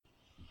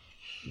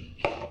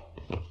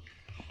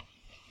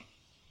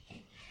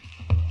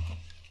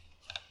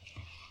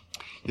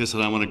Yes,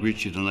 and I want to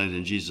greet you tonight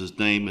in Jesus'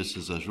 name. This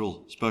is a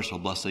real special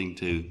blessing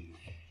to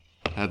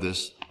have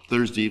this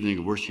Thursday evening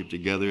of worship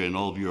together, and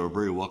all of you are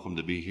very welcome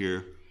to be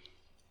here.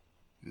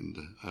 And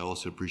I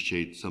also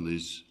appreciate some of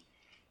these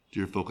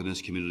dear folk in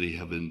this community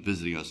have been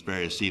visiting us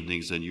various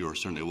evenings, and you are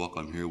certainly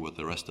welcome here with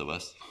the rest of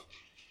us.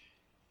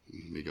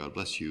 May God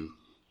bless you.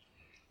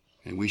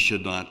 And we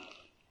should not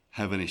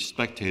have any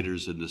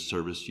spectators in this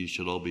service. You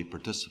should all be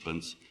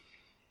participants.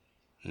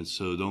 And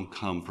so don't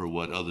come for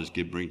what others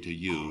can bring to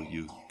you.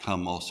 You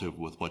come also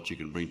with what you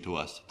can bring to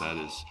us. That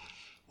is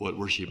what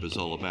worship is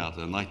all about.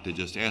 And I'd like to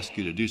just ask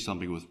you to do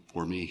something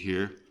for me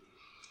here.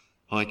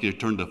 I'd like you to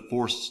turn to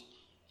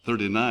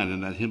 439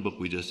 in that hymn book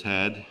we just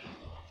had.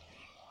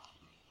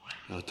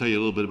 I'll tell you a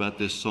little bit about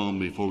this song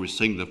before we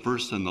sing the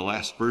first and the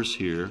last verse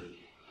here.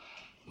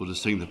 We'll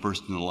just sing the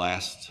first and the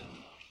last.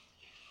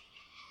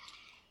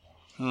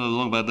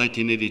 Along about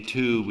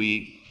 1982,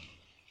 we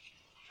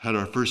had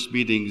our first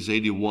meetings,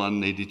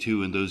 81,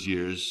 82 in those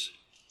years.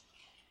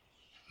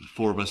 The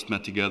four of us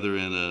met together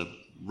in a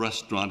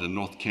restaurant in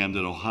North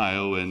Camden,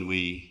 Ohio, and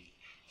we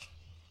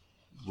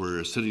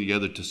were sitting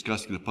together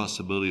discussing the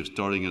possibility of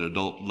starting an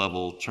adult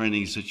level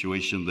training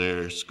situation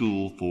there,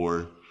 school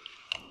for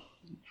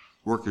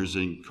workers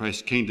in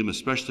Christ's kingdom,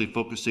 especially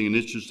focusing and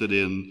interested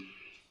in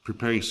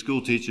preparing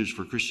school teachers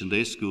for Christian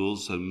day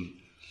schools. And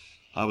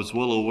I was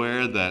well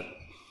aware that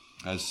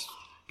as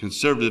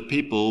conservative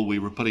people, we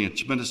were putting a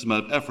tremendous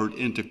amount of effort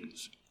into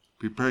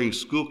preparing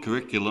school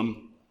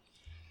curriculum.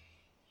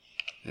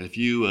 And if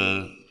you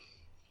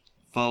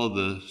follow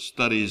the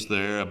studies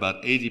there,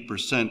 about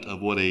 80% of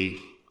what a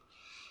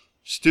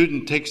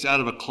student takes out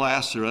of a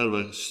class or out of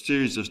a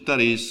series of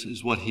studies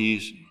is what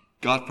he's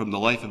got from the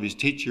life of his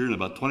teacher, and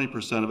about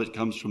 20% of it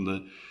comes from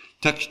the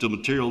textual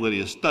material that he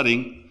is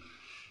studying.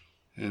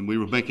 And we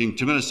were making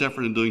tremendous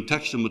effort in doing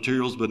textual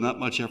materials, but not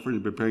much effort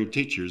in preparing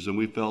teachers, and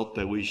we felt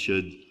that we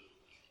should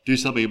do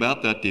something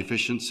about that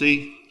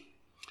deficiency.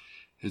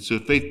 And so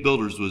Faith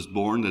Builders was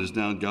born, that is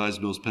now in Guys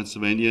Mills,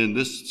 Pennsylvania. And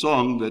this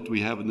song that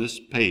we have on this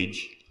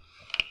page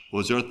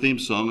was our theme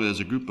song as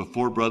a group of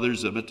four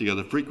brothers that met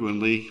together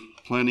frequently,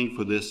 planning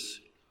for this,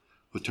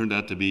 what turned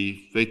out to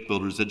be Faith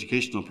Builders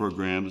educational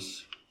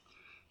programs.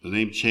 The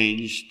name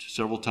changed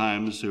several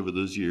times over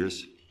those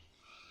years.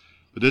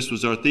 But this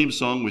was our theme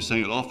song. We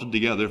sang it often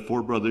together,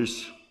 four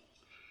brothers,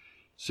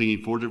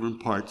 singing four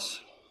different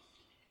parts.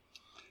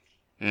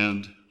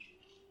 And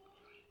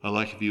I'd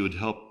like if you would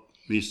help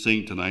me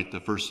sing tonight the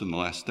first and the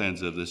last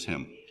stanza of this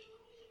hymn.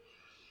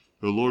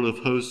 O Lord of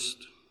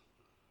hosts,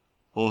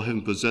 all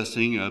heaven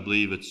possessing, I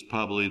believe it's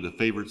probably the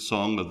favorite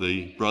song of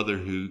the brother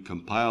who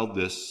compiled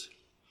this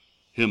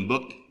hymn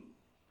book.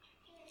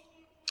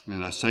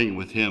 And I sang it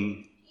with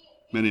him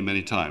many,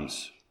 many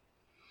times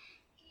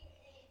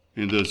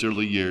in those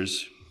early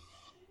years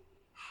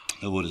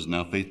of what is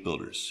now Faith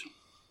Builders.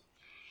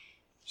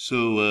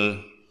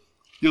 So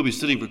you'll be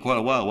sitting for quite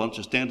a while. Why don't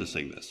you stand to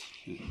sing this?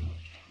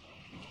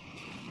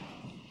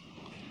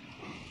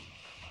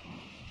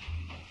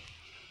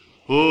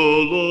 O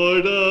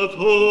Lord of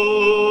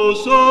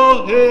hosts,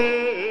 O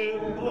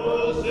heaven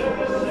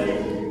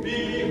possessing,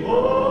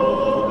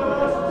 behold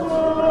us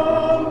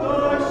from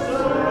thy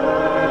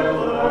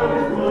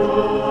silent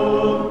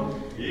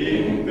throne,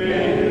 in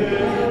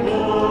faith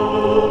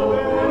hope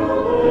and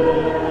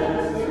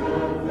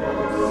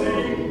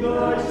confessing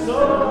thy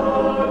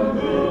Son,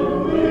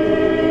 whom we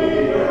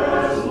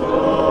as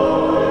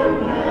Lord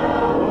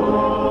now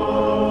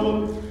own.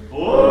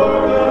 For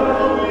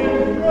thou in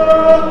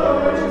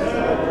Christ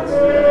hast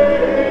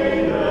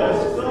made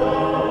us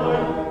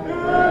thine,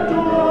 and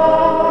on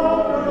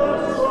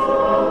us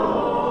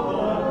all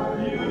thy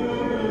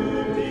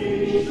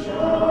beauty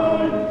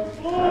shine.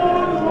 On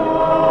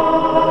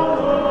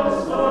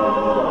us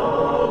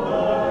all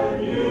thy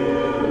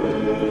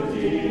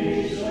beauty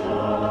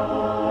shine.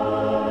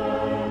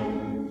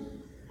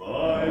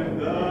 Find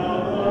thou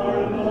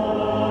our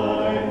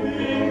life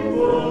in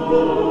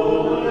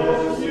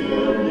fullest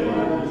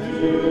union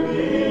to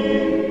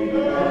thee,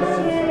 as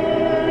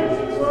saints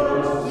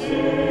from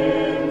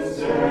sin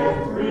set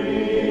free.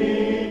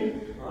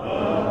 A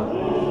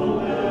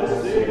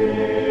wholeness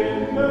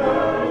in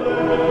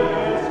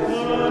boundless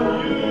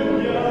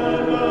communion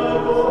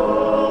of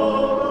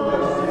all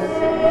thy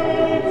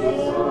saints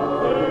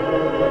on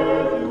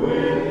earth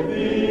with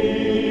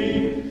thee.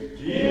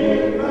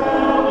 Keep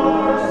thou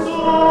our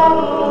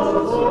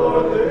souls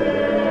for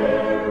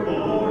there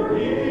or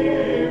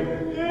here,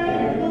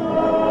 in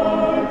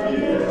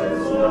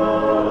mightiest love.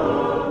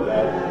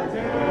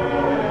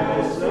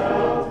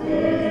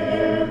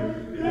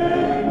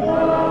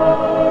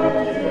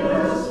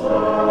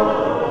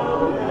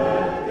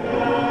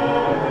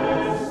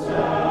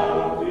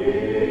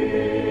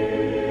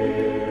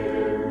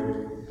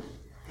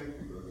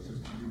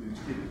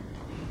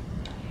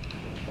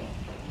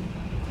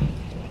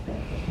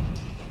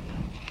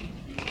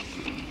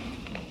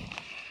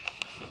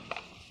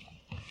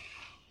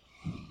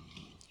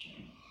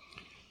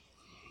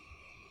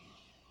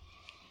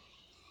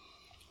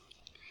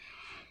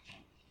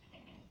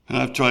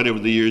 And I've tried over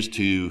the years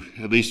to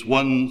at least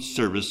one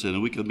service in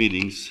a week of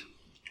meetings,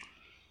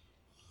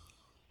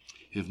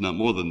 if not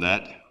more than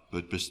that,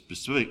 but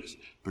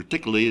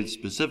particularly and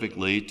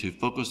specifically to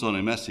focus on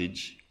a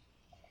message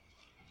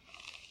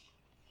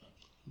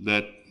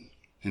that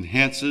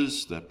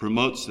enhances, that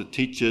promotes, that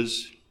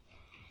teaches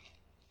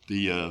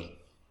a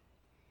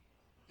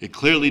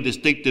clearly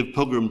distinctive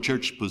Pilgrim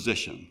Church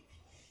position.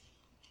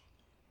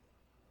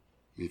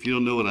 If you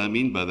don't know what I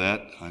mean by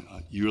that,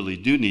 you really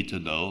do need to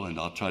know, and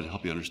I'll try to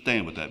help you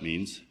understand what that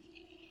means.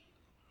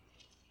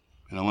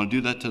 And I want to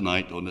do that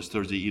tonight on this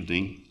Thursday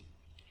evening,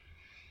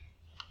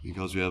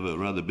 because we have a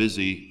rather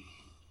busy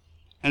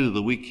end of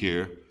the week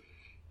here,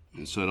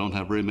 and so I don't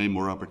have very many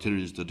more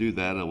opportunities to do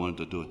that. I wanted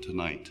to do it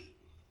tonight.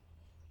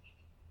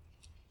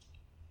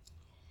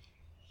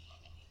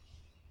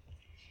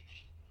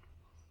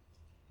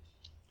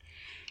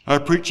 Our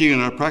preaching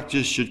and our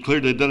practice should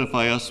clearly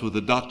identify us with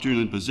the doctrine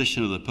and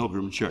position of the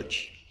Pilgrim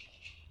Church.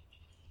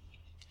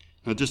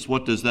 Now, just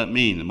what does that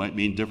mean? It might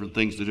mean different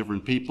things to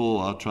different people.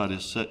 I'll try to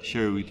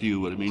share with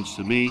you what it means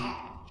to me.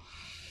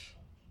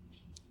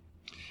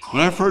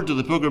 When I refer to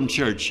the Pilgrim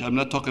Church, I'm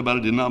not talking about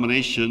a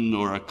denomination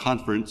or a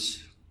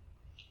conference.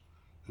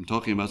 I'm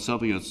talking about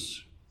something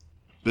that's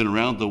been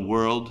around the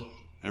world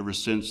ever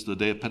since the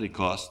day of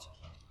Pentecost.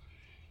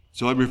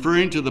 So I'm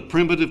referring to the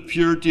primitive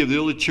purity of the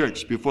early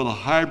church before the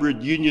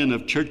hybrid union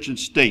of church and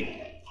state,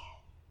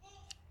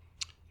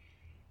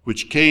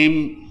 which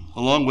came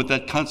along with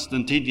that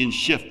Constantinian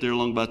shift there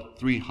along about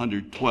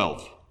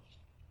 312.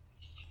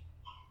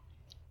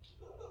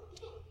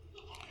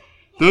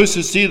 Those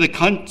who see the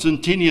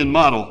Constantinian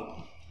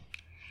model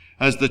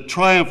as the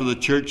triumph of the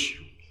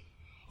church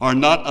are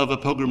not of a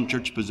Pilgrim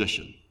Church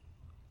position.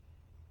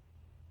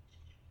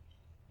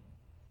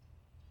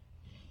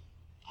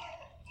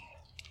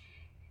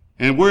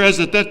 And whereas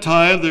at that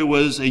time there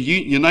was a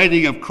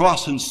uniting of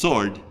cross and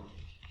sword,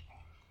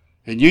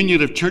 and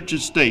union of church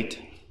and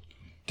state,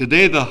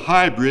 today the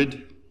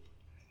hybrid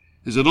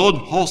is an old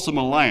wholesome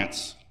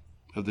alliance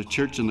of the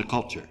church and the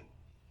culture.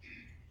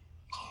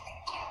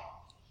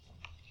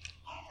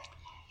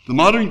 The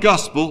modern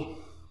gospel,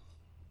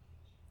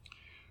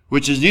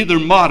 which is neither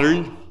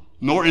modern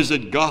nor is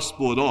it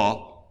gospel at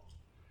all,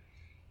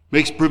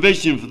 makes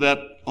provision for that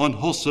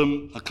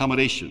unwholesome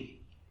accommodation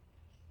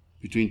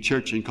between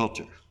church and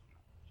culture.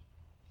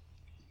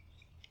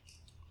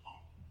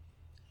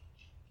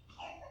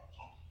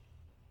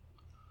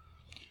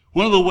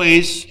 One of the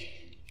ways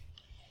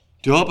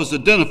to help us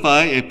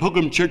identify a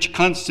Pilgrim Church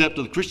concept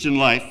of the Christian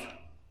life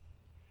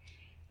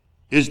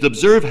is to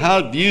observe how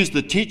it views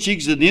the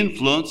teachings and the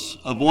influence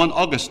of one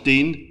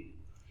Augustine,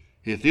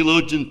 a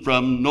theologian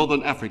from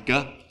northern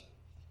Africa.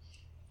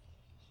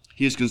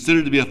 He is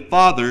considered to be a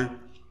father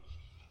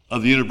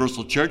of the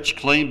universal church,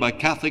 claimed by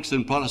Catholics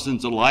and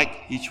Protestants alike.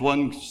 Each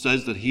one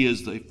says that he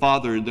is the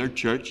father in their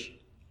church.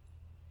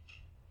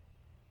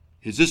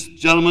 Is this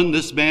gentleman,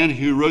 this man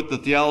who wrote the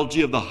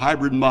theology of the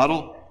hybrid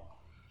model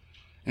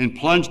and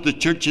plunged the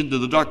church into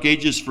the dark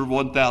ages for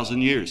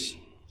 1,000 years.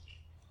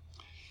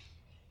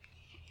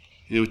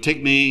 It would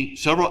take me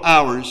several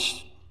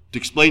hours to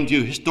explain to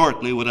you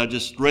historically what I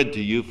just read to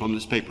you from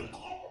this paper.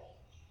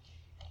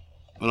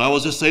 But I will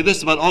just say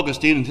this about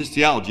Augustine and his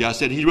theology. I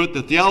said he wrote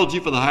the theology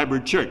for the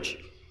hybrid church.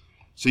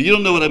 So you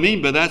don't know what I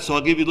mean by that, so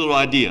I'll give you a little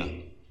idea.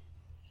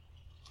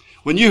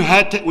 When you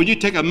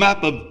take a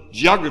map of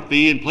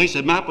geography and place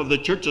a map of the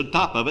church on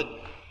top of it,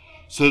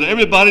 so that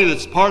everybody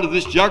that's part of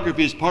this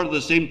geography is part of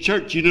the same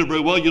church, you know very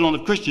well you don't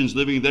have Christians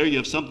living there, you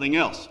have something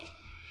else.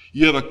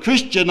 You have a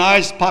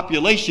Christianized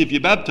population if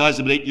you baptize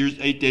them at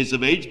 8 days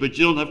of age, but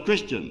you don't have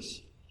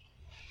Christians.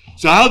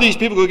 So how are these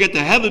people going to get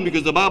to heaven?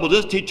 Because the Bible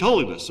does teach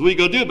holiness. So what are you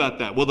going to do about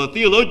that? Well, the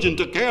theologian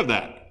took care of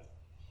that.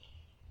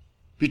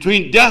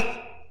 Between death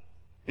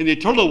and the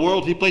eternal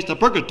world, he placed a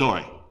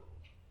purgatory.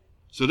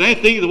 So that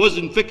anything that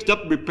wasn't fixed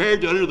up and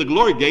prepared to enter the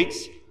glory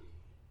gates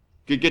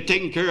could get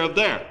taken care of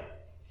there.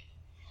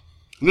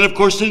 And then, of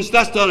course, since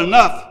that's not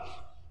enough,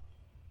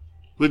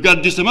 we've got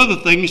to do some other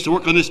things to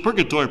work on this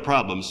purgatory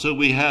problem. So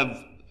we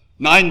have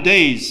 9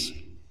 days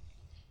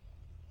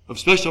of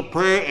special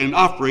prayer and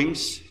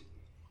offerings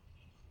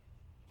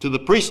to the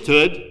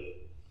priesthood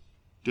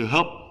to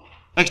help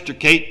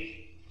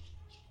extricate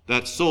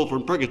that soul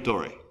from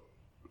purgatory.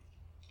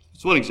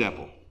 That's one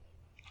example.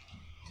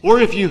 Or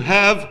if you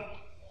have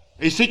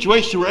a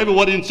situation where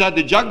everyone inside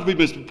the geography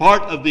must be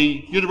part of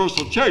the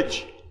universal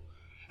church,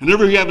 and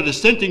whenever you have a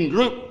dissenting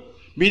group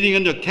meeting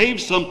in a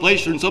cave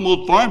someplace or in some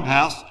old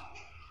farmhouse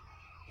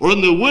or in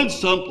the woods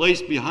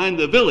someplace behind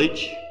the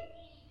village,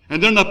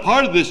 and they're not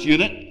part of this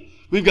unit,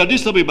 we've got to do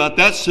something about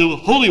that. So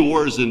holy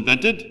war is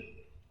invented,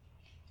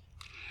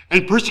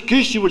 and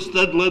persecution, which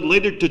led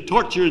later to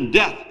torture and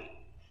death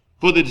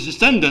for the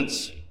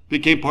descendants,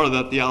 became part of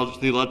that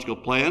theological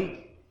plan.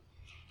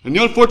 And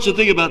the unfortunate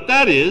thing about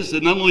that is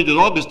that not only did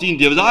Augustine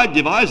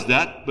devise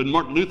that, but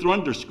Martin Luther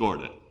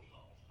underscored it.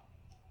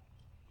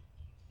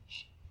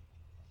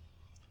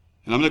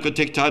 And I'm not going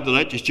to take time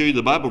tonight to show you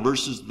the Bible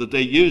verses that they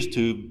used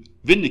to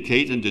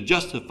vindicate and to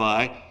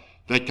justify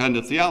that kind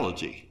of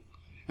theology.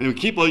 And we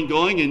keep on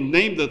going and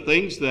name the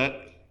things that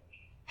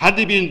had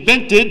to be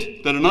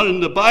invented that are not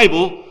in the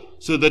Bible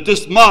so that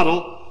this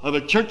model of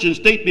a church and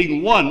state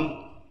being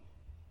one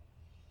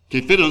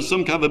can fit on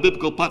some kind of a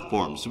biblical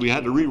platform. So we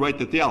had to rewrite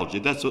the theology.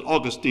 That's what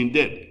Augustine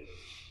did.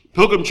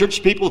 Pilgrim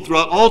church people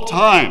throughout all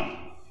time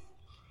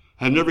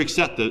have never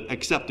accepted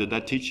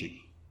that teaching,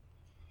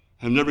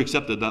 have never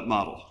accepted that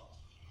model.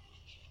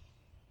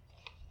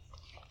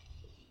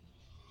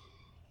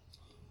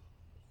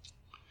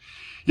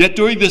 Yet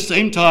during this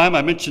same time,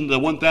 I mentioned the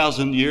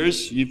 1,000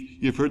 years,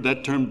 you've heard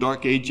that term,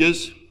 Dark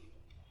Ages,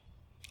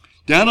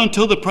 down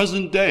until the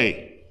present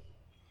day,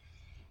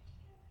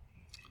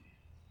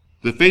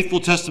 the faithful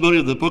testimony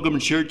of the Pilgrim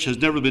Church has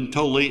never been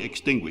totally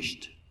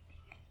extinguished,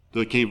 though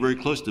it came very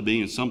close to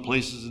being in some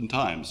places and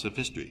times of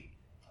history.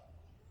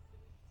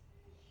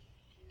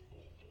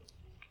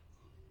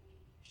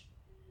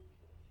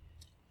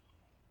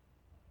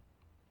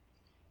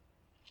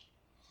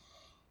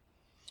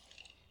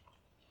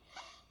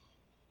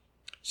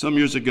 Some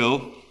years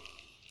ago,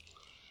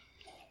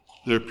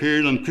 there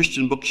appeared on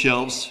Christian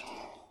bookshelves,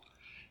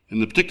 in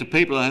the particular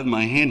paper I have in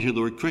my hand here,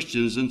 the word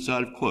Christian is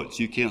inside of quotes.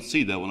 You can't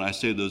see that when I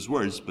say those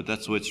words, but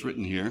that's the way it's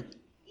written here.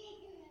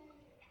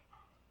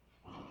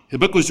 The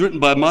book was written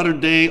by a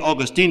modern-day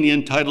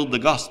Augustinian titled The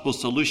Gospel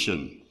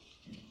Solution.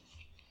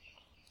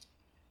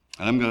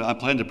 And I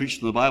plan to preach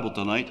from the Bible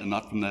tonight and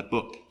not from that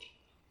book.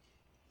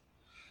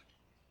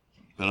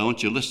 But I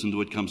want you to listen to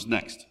what comes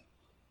next.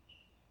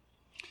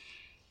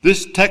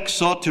 This text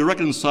sought to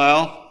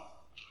reconcile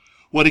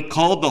what he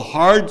called the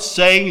hard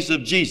sayings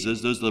of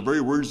Jesus, those are the very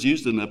words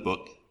used in that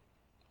book,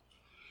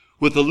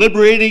 with the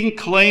liberating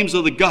claims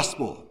of the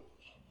gospel.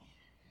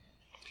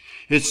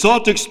 It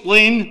sought to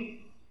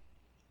explain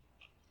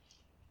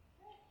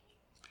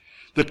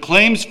the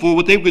claims for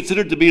what they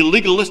considered to be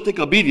legalistic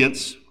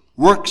obedience,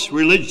 works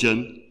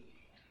religion,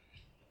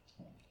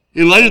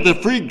 in light of the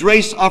free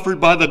grace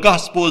offered by the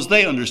gospel as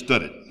they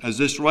understood it, as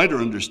this writer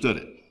understood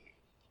it.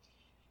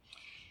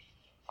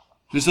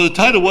 And so the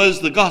title was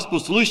The Gospel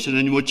Solution,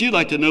 and what you'd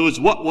like to know is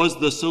what was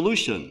the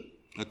solution?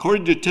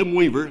 According to Tim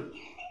Weaver,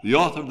 the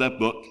author of that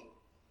book,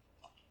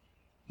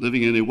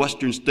 living in a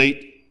western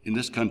state in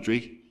this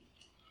country,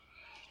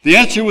 the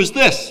answer was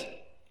this,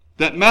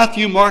 that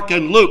Matthew, Mark,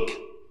 and Luke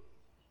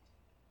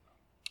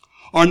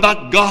are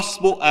not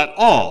gospel at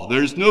all.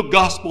 There is no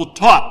gospel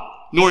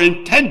taught nor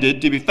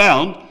intended to be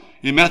found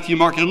in Matthew,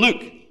 Mark, and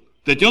Luke.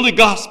 That the only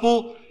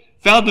gospel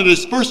found in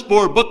his first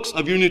 4 books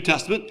of your New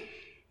Testament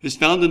is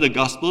found in the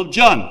Gospel of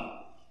John.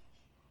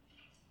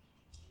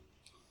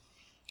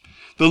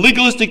 The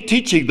legalistic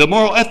teaching, the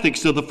moral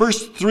ethics of the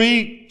first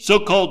 3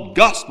 so-called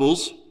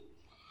Gospels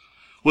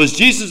was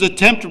Jesus'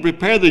 attempt to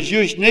prepare the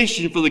Jewish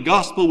nation for the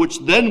gospel which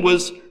then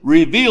was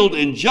revealed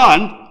in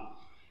John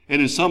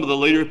and in some of the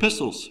later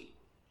epistles.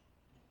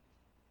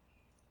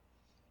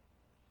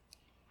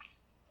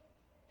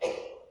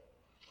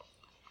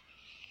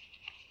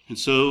 And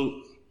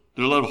so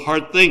there are a lot of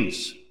hard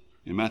things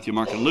in Matthew,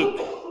 Mark, and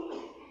Luke.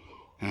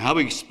 And how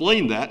we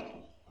explain that,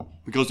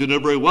 because we know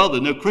very well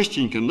that no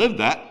Christian can live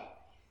that.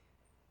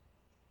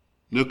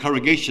 No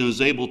congregation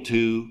is able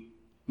to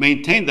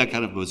maintain that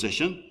kind of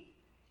position.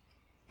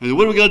 And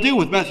what are we going to do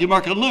with Matthew,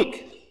 Mark, and Luke?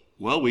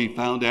 Well, we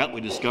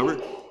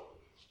discovered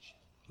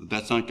that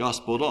that's not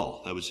gospel at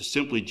all. That was just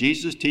simply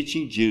Jesus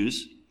teaching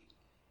Jews,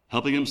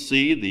 helping them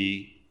see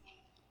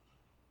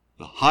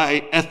the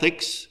high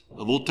ethics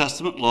of Old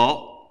Testament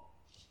law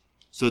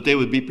so that they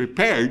would be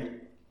prepared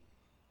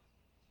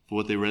for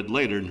what they read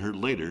later and heard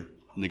later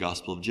in the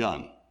Gospel of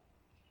John.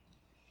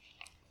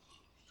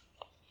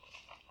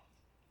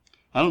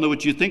 I don't know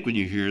what you think when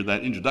you hear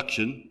that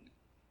introduction,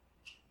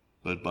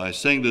 but by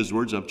saying those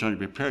words, I'm trying to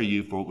prepare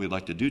you for what we'd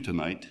like to do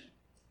tonight.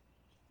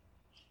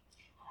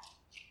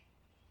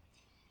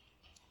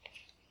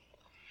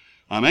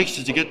 I'm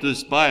anxious to get to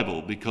this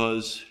Bible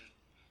because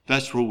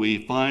that's where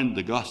we find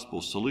the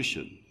gospel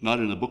solution, not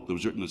in a book that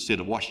was written in the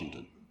state of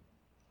Washington.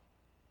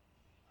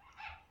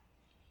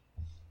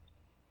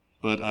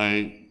 But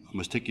I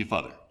must take you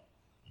further.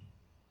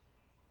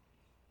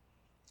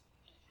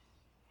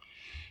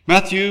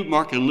 Matthew,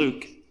 Mark, and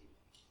Luke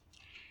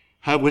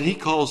have what he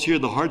calls here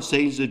the hard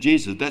sayings of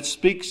Jesus. That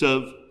speaks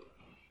of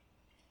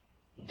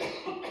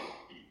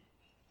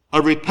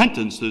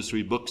repentance, those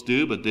 3 books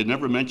do, but they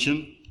never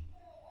mention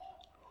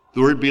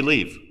the word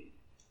believe.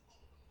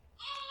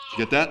 You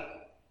get that?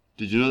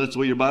 Did you know that's the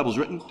way your Bible's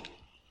written?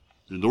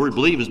 The word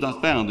believe is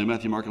not found in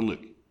Matthew, Mark, and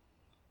Luke.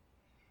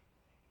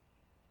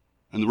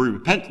 And the word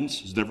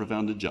repentance is never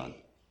found in John.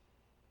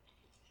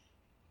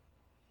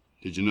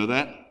 Did you know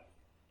that?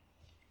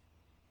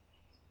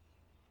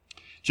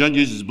 John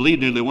uses believe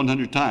nearly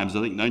 100 times,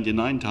 I think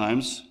 99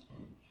 times.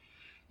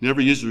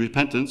 Never uses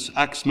repentance.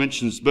 Acts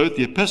mentions both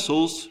the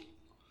epistles.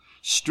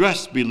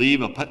 Stress believe.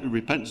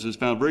 Repentance is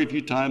found very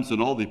few times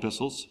in all the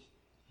epistles.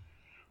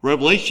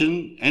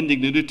 Revelation,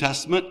 ending the New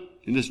Testament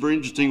in this very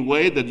interesting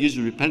way that uses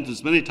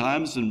repentance many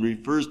times and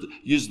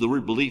uses the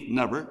word belief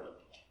never.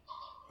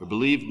 Or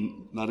believe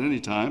not any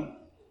time.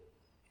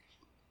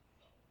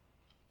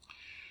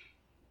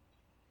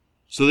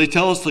 So they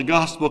tell us the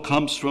gospel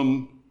comes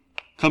to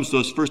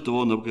us first of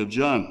all in the book of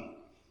John.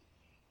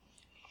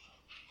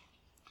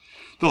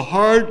 The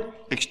hard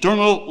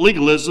external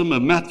legalism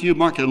of Matthew,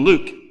 Mark, and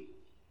Luke,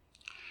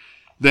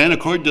 then,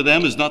 according to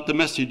them, is not the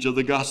message of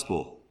the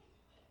gospel.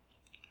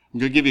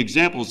 I'm going to give you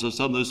examples of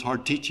some of those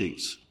hard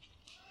teachings.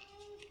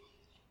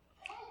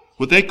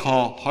 What they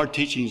call hard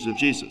teachings of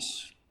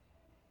Jesus.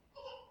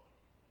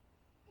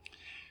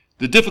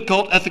 The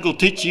difficult ethical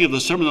teaching of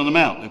the Sermon on the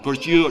Mount. Of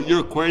course,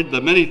 you're acquainted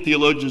that many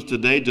theologians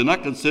today do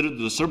not consider that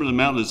the Sermon on the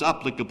Mount is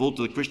applicable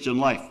to the Christian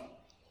life.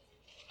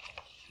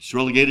 It's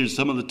relegated to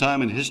some of the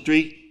time in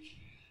history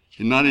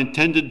and not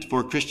intended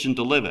for a Christian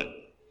to live it.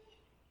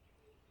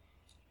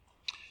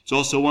 It's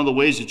also one of the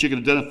ways that you can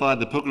identify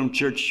the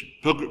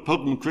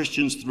Pilgrim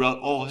Christians throughout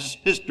all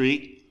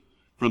history,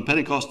 from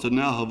Pentecost to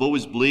now, have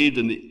always believed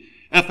in the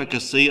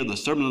efficacy of the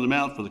Sermon on the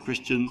Mount for the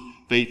Christian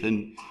faith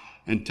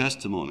and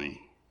testimony.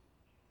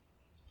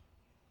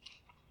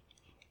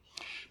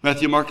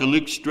 Matthew, Mark, and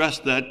Luke stress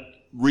that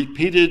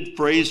repeated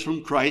phrase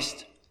from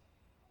Christ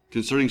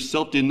concerning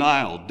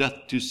self-denial, death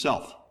to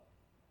self.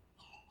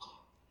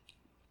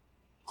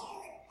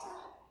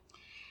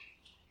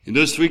 In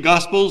those three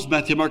Gospels,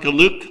 Matthew, Mark, and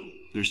Luke,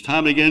 there's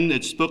time again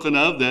it's spoken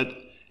of that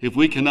if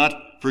we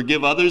cannot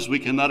forgive others, we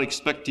cannot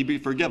expect to be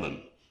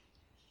forgiven.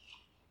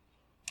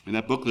 In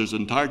that book, there's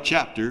an entire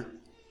chapter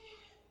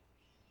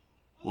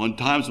on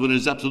times when it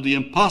is absolutely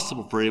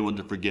impossible for anyone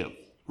to forgive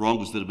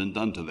wrongs that have been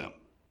done to them.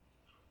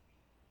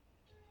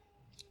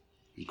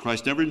 And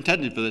Christ never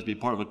intended for that to be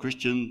part of a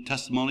Christian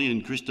testimony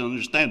and Christian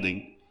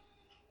understanding.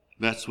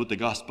 That's what the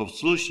Gospel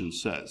Solution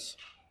says.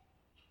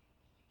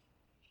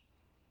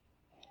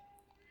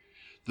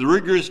 The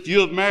rigorous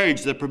view of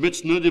marriage that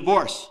permits no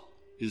divorce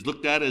is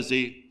looked at as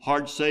a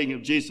hard saying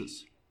of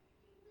Jesus.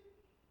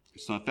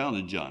 It's not found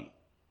in John.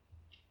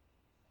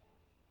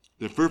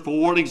 The fearful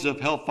warnings of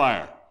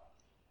hellfire.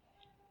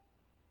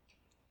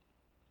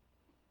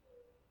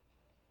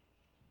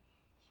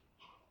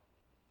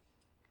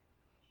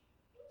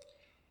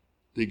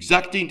 The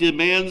exacting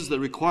demands that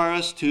require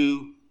us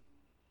to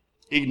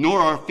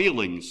ignore our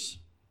feelings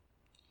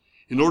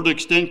in order to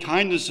extend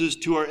kindnesses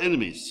to our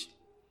enemies.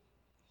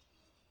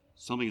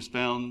 Something is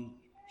found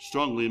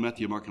strongly in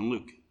Matthew, Mark, and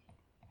Luke.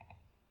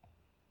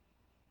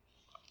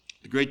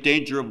 The great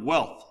danger of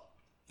wealth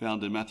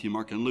found in Matthew,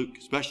 Mark, and Luke,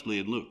 especially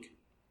in Luke.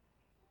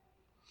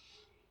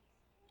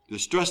 The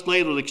stress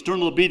laid on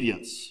external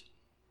obedience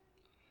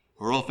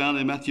are all found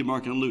in Matthew,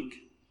 Mark, and Luke.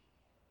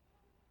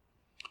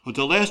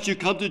 Until last you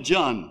come to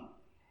John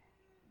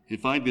and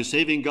find the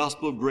saving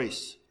gospel of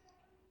grace.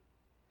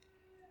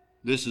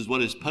 This is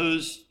what is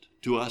posed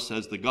to us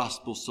as the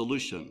gospel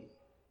solution.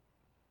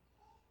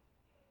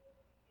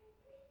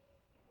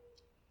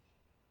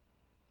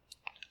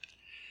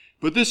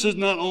 But this is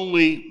not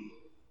only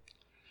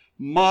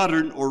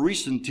modern or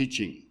recent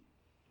teaching.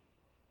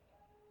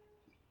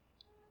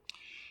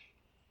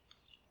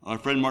 Our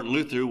friend Martin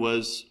Luther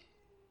was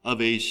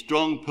of a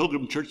strong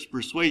Pilgrim Church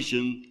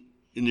persuasion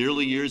in the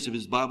early years of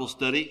his Bible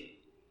study,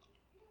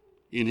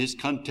 in his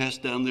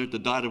contest down there at the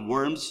Diet of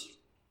Worms.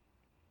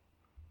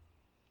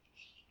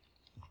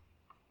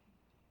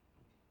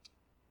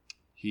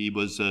 He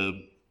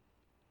did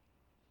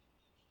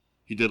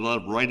a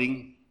lot of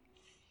writing,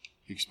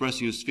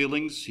 expressing his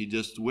feelings. He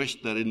just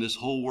wished that in this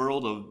whole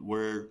world of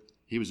where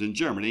he was in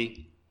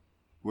Germany,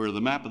 where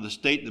the map of the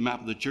state, the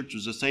map of the church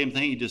was the same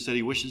thing, he just said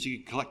he wishes he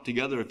could collect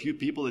together a few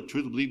people that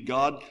truly believed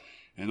God,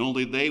 and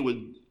only they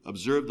would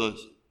observe the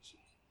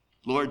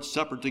Lord's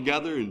Supper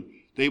together, and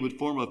they would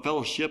form a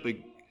fellowship,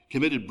 a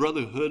committed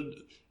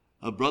brotherhood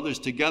of brothers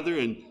together,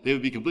 and they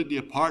would be completely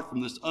apart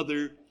from this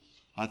other,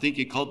 I think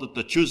he called it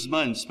the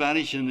chusma in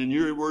Spanish, and in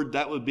your word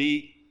that would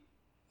be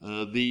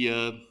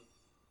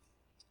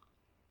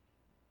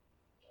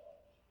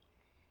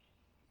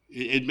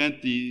it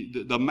meant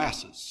the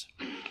masses.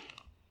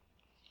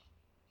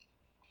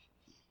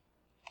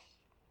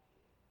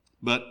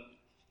 But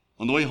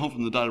on the way home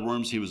from the Diet of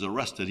Worms, he was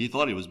arrested. He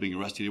thought he was being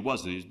arrested. He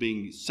wasn't. He was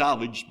being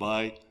salvaged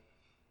by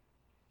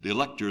the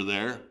elector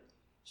there.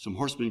 Some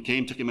horsemen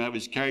came, took him out of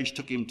his carriage,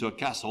 took him to a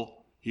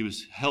castle. He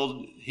was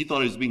held. He thought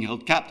he was being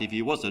held captive.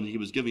 He wasn't. He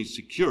was giving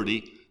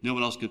security. No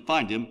one else could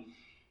find him.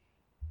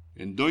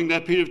 And during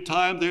that period of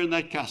time there in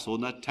that castle,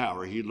 in that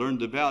tower, he learned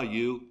the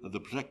value of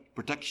the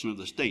protection of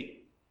the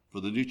state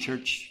for the new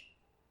church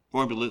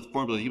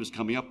formula he was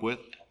coming up with.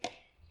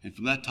 And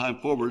from that time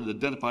forward,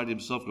 identified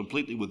himself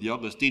completely with the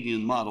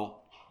Augustinian model.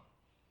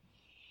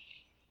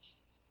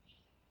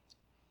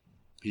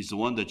 He's the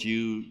one that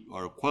you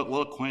are quite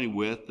well acquainted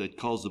with that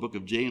calls the book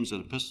of James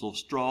an epistle of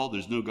straw.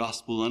 There's no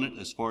gospel in it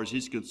as far as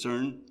he's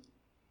concerned.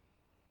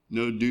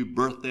 No new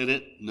birth in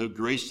it, no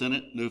grace in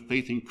it, no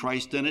faith in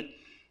Christ in it.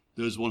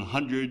 Those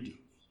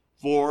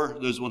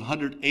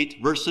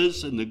 108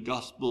 verses in the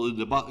gospel, in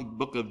the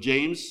book of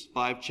James,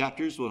 5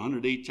 chapters,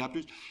 108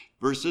 chapters.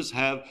 Verses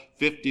have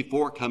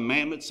 54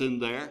 commandments in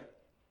there.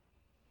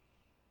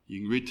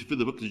 You can read through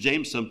the book of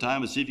James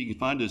sometime and see if you can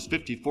find those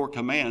 54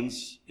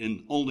 commands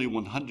in only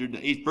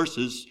 108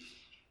 verses.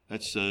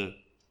 That's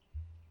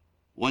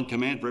one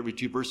command for every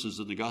 2 verses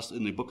in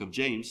the book of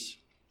James.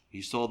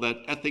 He saw that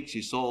ethics,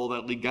 he saw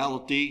that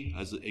legality,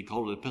 as he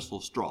called it, epistle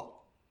of straw.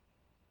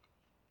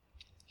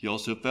 He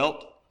also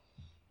felt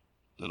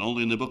that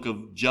only in the book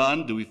of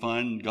John do we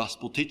find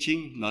gospel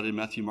teaching, not in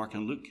Matthew, Mark,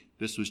 and Luke.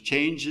 This was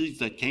changes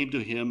that came to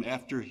him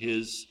after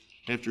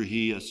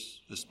he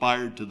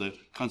aspired to the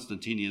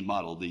Constantinian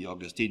model, the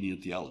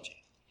Augustinian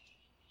theology.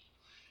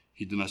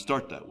 He did not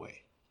start that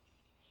way.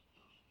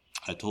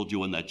 I told you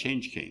when that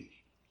change came.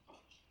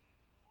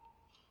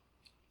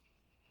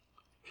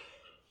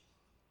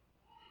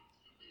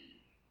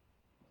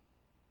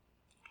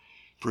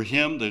 For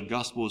him, the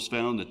gospel was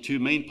found at 2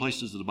 main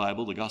places of the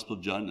Bible, the Gospel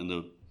of John and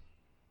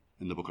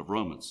the book of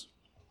Romans.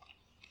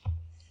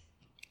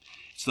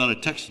 It's not a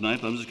text tonight,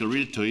 but I'm just going to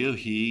read it to you.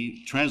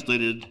 He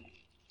translated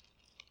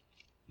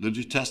the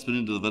New Testament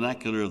into the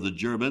vernacular of the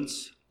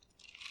Germans.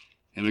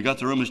 And we got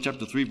to Romans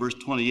chapter 3, verse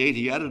 28.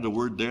 He added a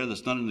word there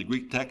that's not in the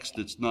Greek text.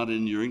 It's not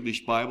in your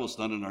English Bible. It's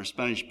not in our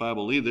Spanish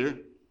Bible either.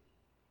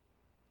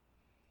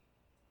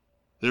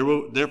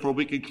 Therefore,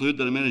 we conclude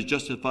that a man is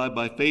justified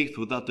by faith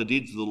without the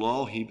deeds of the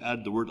law. He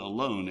added the word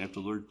alone after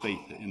the word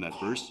faith in that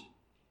verse.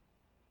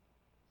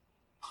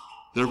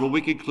 Therefore, we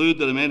conclude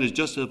that a man is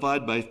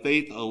justified by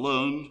faith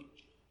alone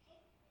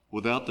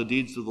without the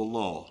deeds of the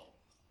law.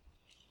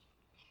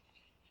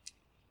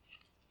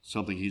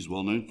 Something he's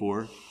well known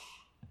for.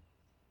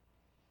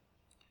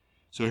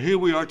 So here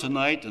we are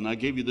tonight, and I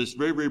gave you this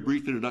very, very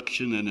brief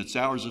introduction, and it's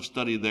hours of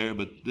study there,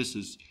 but this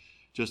is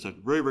just a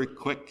very, very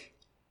quick,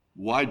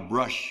 wide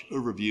brush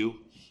overview.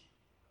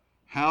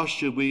 How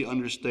should we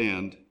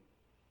understand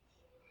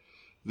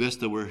this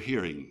that we're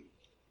hearing?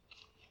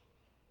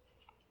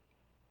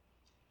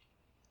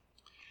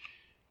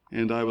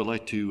 And I would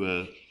like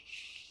to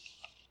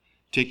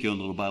take you on a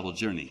little Bible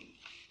journey.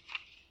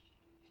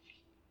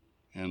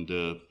 And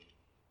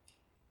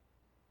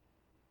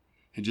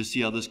just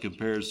see how this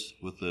compares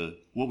with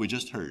what we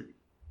just heard.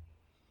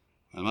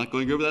 I'm not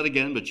going over that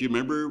again, but you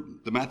remember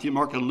the Matthew,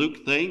 Mark, and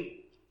Luke thing?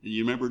 And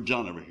you remember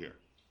John over here.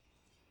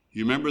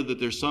 You remember that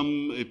there's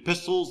some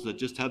epistles that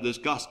just have this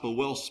gospel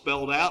well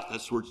spelled out.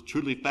 That's where it's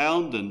truly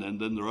found. And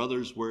then there are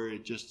others where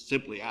it's just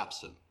simply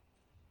absent.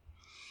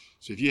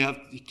 So if you have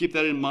to keep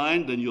that in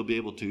mind, then you'll be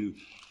able to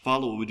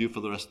follow what we do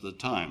for the rest of the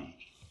time.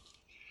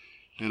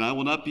 And I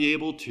will not be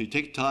able to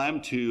take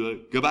time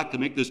to go back to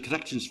make those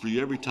connections for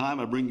you every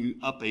time I bring you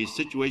up a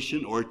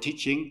situation or a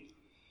teaching.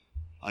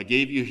 I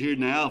gave you here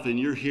now, if in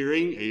your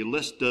hearing, a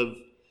list of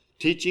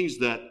teachings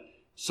that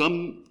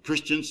some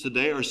Christians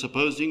today are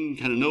supposing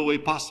can in no way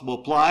possible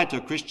apply to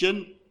a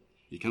Christian.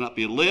 It cannot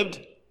be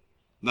lived,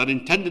 not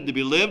intended to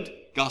be lived.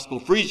 Gospel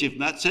frees you from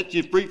that, sets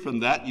you free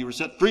from that. You were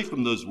set free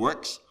from those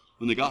works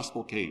when the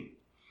gospel came.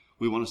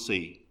 We want to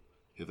see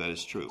if that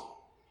is true.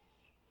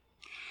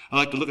 I'd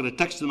like to look at a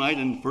text tonight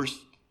in 1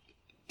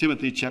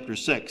 Timothy chapter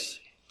 6.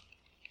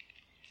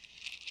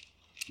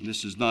 And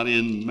this is not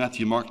in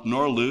Matthew, Mark,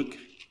 nor Luke,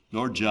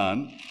 nor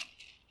John.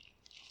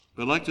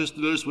 But I'd like us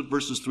to notice what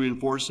verses 3 and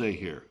 4 say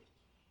here.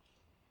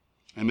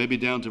 And maybe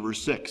down to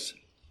verse 6.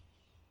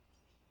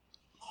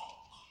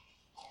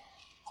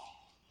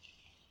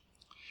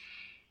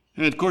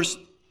 And of course,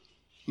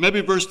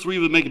 maybe verse 3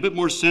 would make a bit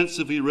more sense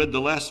if we read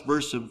the last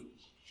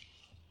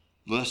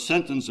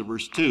sentence of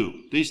verse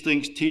 2. These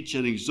things teach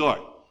and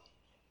exhort.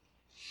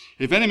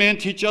 If any man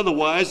teach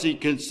otherwise, he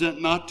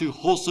consent not to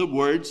wholesome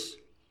words,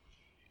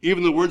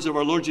 even the words of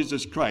our Lord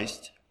Jesus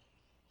Christ,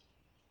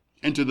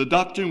 and to the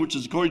doctrine which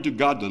is according to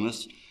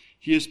godliness.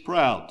 He is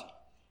proud,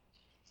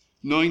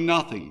 knowing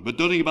nothing, but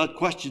doting about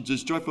questions and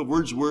strife of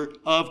words,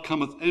 whereof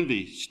cometh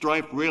envy,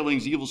 strife,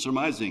 railings, evil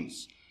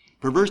surmisings,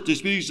 perverse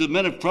disputings of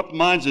men of corrupt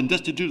minds, and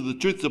destitute of the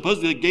truth,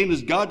 supposing that gain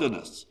is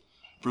godliness.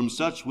 From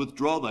such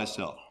withdraw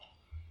thyself.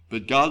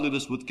 But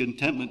godliness with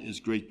contentment is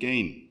great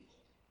gain.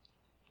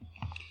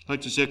 I'd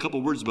like to say a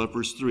couple words about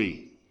verse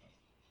 3.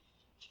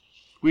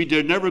 We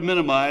dare never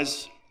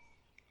minimize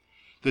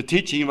the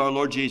teaching of our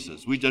Lord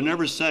Jesus. We dare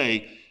never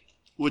say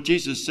what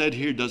Jesus said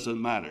here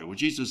doesn't matter. What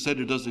Jesus said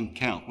here doesn't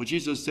count. What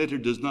Jesus said here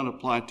does not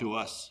apply to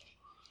us.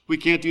 We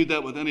can't do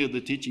that with any of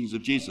the teachings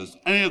of Jesus,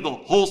 any of the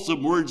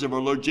wholesome words of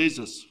our Lord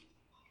Jesus.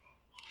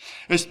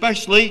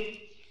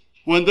 Especially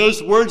when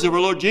those words of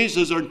our Lord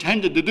Jesus are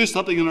intended to do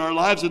something in our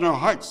lives and our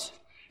hearts.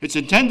 It's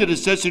intended, it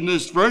says in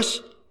this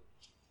verse,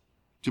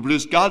 to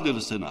produce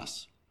godliness in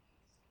us.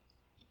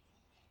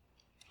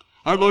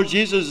 Our Lord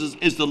Jesus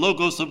is the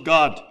Logos of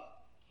God.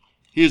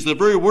 He is the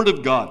very Word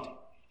of God.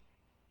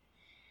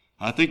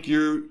 I think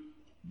your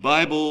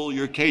Bible,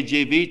 your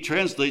KJV,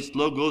 translates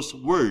Logos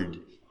Word.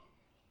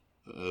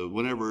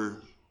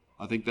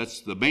 I think that's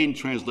the main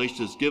translation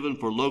that's given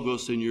for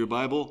Logos in your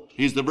Bible.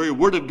 He's the very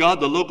Word of God,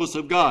 the Logos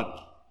of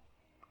God.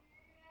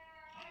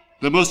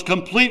 The most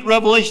complete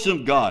revelation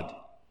of God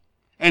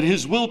and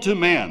His will to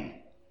man.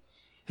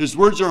 His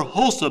words are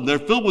wholesome. They're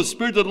filled with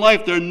spirit and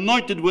life. They're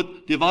anointed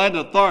with divine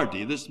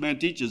authority. This man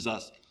teaches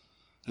us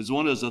as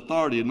one as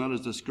authority and not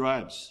as the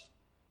scribes.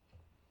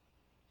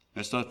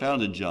 That's not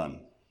found in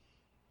John.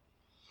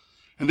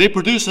 And they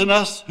produce in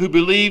us who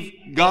believe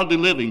godly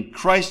living,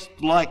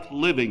 Christ-like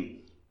living.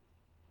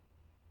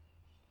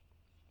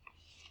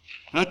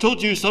 And I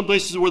told you some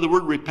places where the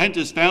word repent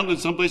is found and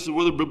some places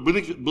where the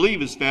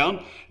believe is found.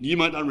 You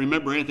might not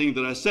remember anything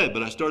that I said,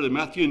 but I started in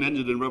Matthew and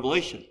ended in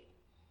Revelation.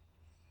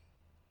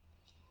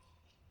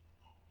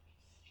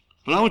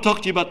 But I want to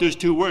talk to you about those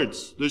two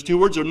words. Those two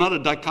words are not a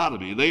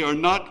dichotomy. They are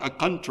not a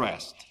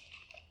contrast.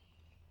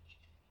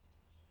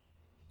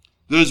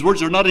 Those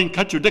words are not in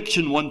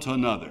contradiction one to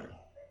another.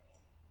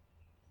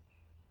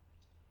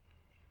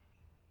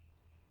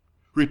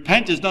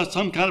 Repent is not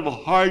some kind of a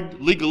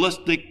hard,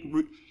 legalistic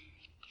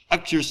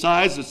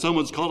exercise that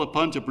someone's called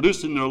upon to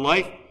produce in their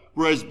life,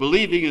 whereas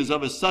believing is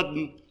of a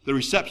sudden the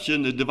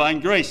reception of divine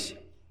grace.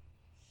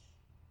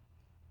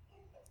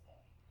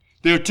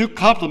 They are two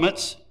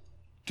complements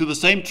to the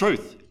same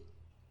truth.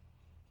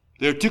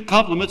 They are two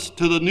complements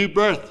to the new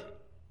birth,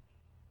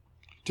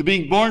 to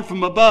being born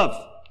from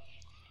above.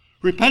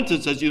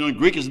 Repentance, as you know in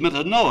Greek, is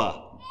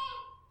metanoia,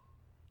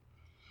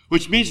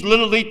 which means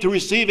literally to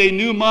receive a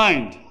new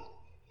mind.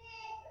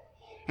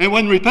 And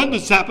when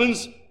repentance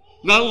happens,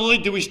 not only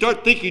do we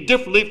start thinking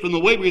differently from the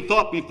way we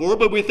thought before,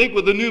 but we think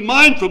with a new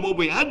mind from what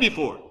we had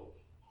before.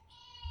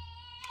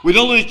 We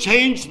not only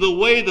change the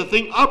way the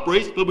thing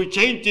operates, but we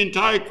change the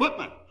entire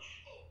equipment.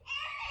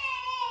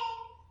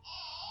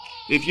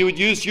 If you would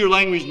use your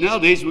language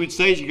nowadays, we would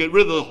say you get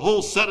rid of the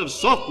whole set of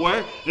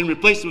software and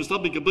replace it with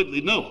something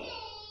completely new.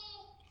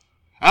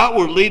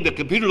 Outwardly, the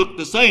computer looked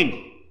the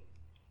same.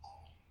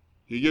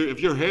 If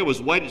your hair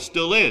was white, it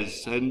still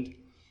is. And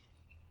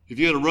if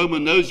you had a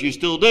Roman nose, you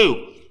still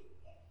do.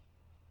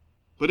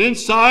 But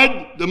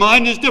inside, the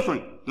mind is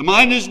different. The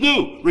mind is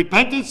new.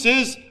 Repentance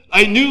is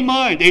a new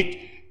mind, a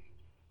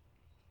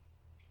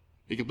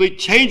complete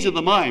change of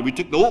the mind. We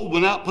took the old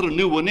one out, put a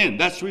new one in.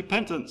 That's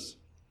repentance.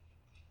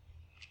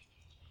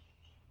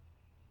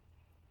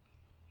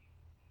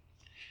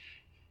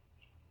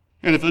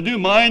 And if a new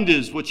mind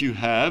is what you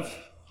have,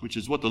 which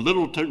is what the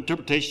literal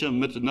interpretation of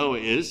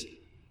metanoia is,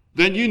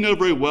 then you know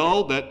very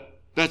well that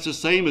that's the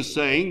same as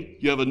saying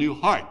you have a new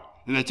heart.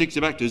 And that takes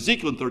you back to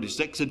Ezekiel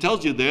 36 and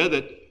tells you there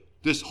that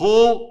this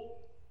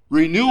whole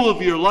renewal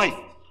of your life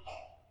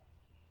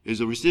is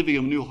a receiving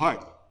of a new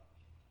heart.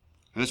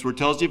 And that's where it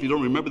tells you, if you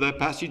don't remember that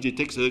passage, it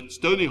takes a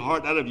stony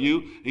heart out of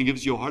you and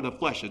gives you a heart of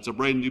flesh. It's a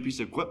brand new piece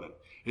of equipment.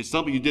 It's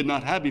something you did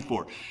not have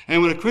before.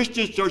 And when a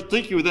Christian starts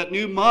thinking with that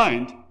new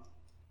mind,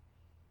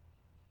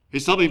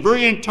 it's something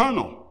very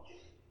internal.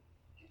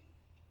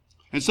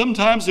 And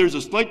sometimes there's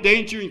a slight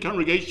danger in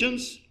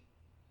congregations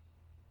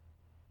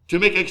to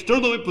make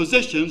external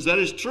impositions. That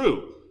is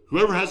true.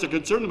 Whoever has a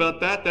concern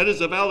about that, that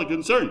is a valid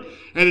concern.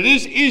 And it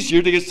is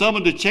easier to get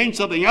someone to change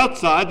something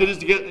outside than it is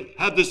to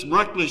have this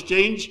miraculous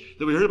change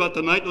that we heard about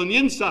tonight on the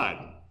inside.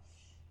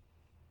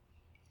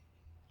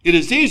 It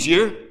is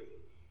easier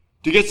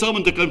to get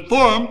someone to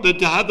conform than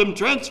to have them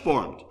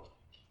transformed.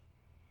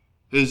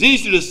 It is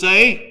easier to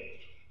say,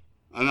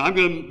 and I'm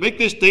going to make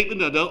this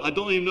statement. I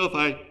don't even know if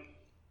I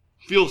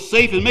feel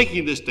safe in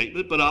making this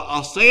statement, but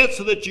I'll say it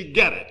so that you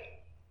get it.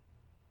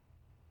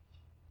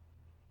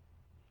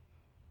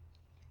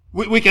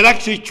 We can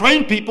actually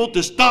train people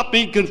to stop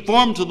being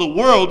conformed to the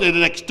world in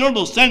an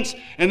external sense,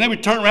 and then we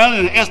turn around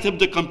and ask them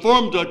to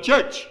conform to a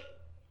church.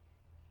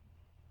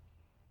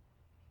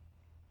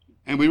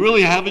 And we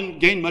really haven't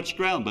gained much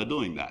ground by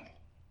doing that.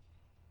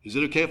 Is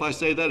it okay if I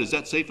say that? Is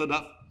that safe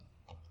enough?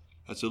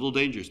 That's a little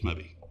dangerous,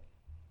 maybe.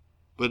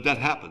 But that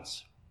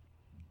happens.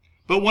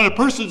 But when a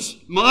person's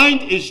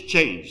mind is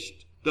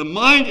changed, the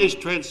mind is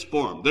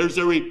transformed. There's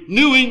a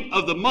renewing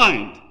of the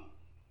mind.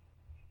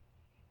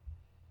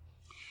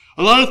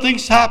 A lot of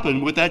things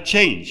happen with that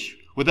change,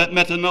 with that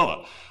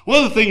metanoia.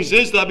 One of the things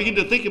is that I begin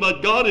to think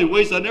about God in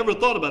ways I never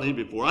thought about him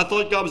before. I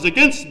thought God was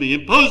against me,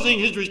 imposing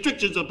his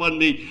restrictions upon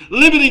me,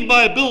 limiting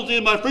my ability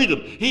and my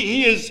freedom.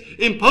 He is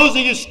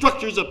imposing his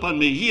structures upon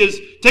me. He is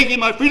taking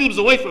my freedoms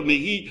away from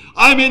me.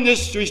 I'm in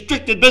this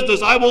restricted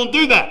business. I won't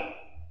do that.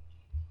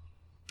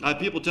 I have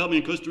people tell me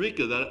in Costa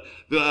Rica that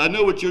I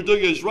know what you're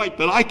doing is right,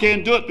 but I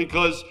can't do it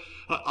because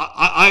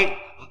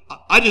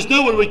I just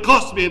know what it would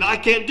cost me, and I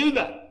can't do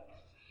that.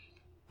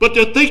 But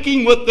they're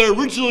thinking with their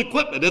original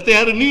equipment. If they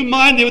had a new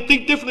mind, they would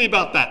think differently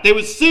about that. They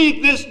would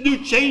see this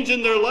new change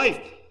in their life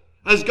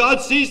as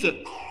God sees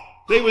it.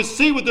 They would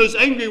see what those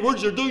angry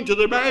words are doing to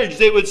their marriage.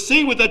 They would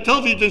see what that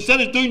television set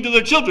is doing to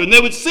their children.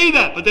 They would see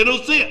that, but they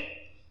don't see it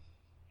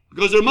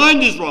because their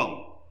mind is wrong.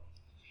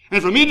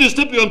 And for me to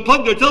simply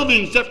unplug their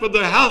television set from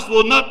their house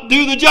will not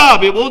do the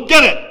job. It won't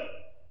get it.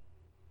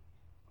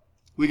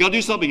 We got to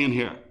do something in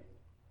here.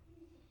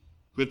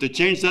 We have to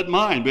change that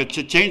mind. We have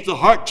to change the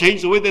heart,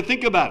 change the way they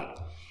think about it.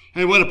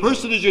 And when a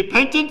person is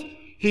repentant,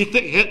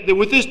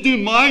 with this new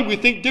mind, we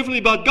think differently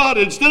about God.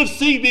 And instead of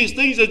seeing these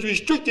things as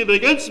restrictive and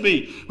against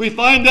me, we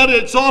find out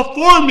it's all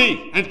for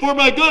me and for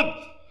my good.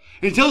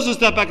 And he tells us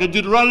that back in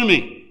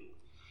Deuteronomy.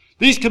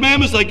 These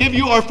commandments I give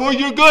you are for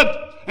your good.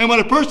 And when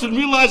a person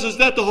realizes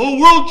that, the whole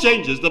world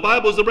changes. The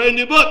Bible is a brand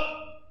new book.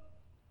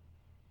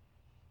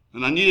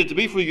 And I need it to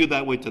be for you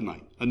that way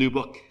tonight, a new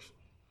book.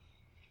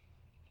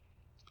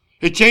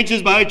 It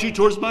changes my attitude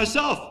towards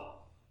myself.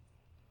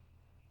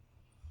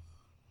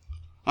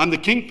 I'm the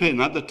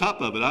kingpin. I'm the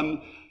top of it.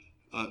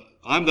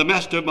 I'm the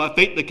master of my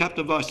fate, the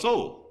captain of my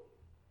soul,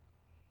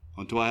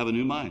 until I have a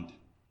new mind.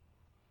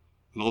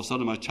 And all of a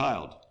sudden I'm a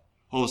child.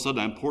 All of a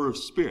sudden I'm poor of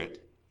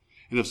spirit.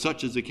 And if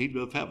such is the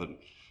kingdom of heaven.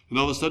 And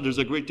all of a sudden there's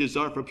a great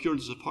desire for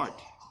pureness of heart.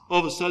 All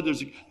of a sudden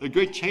there's a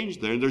great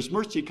change there. And there's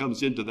mercy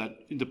comes into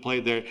play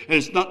there. And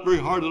it's not very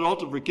hard at all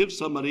to forgive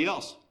somebody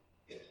else.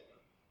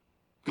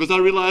 Because I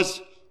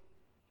realize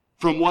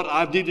from what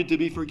I've needed to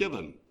be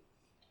forgiven.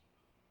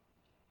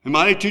 And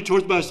my attitude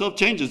towards myself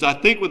changes. I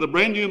think with a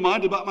brand new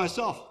mind about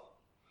myself.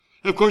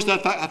 And of course,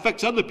 that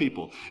affects other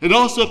people. It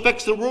also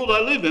affects the world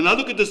I live in. I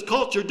look at this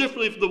culture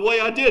differently from the way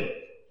I did.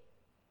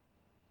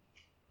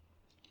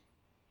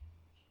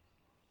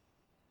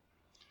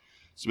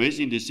 It's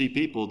amazing to see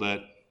people that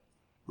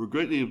were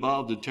greatly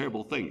involved in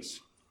terrible things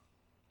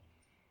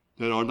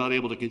that are not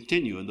able to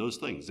continue in those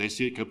things. They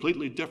see it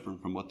completely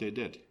different from what they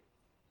did.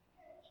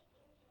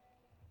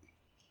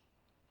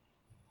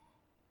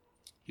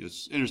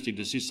 It's interesting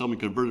to see someone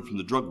converted from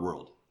the drug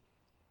world.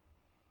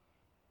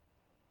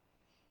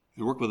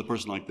 And work with a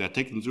person like that.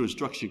 Take them through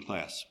instruction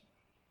class.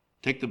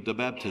 Take them to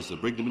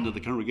baptism. Bring them into the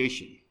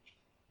congregation.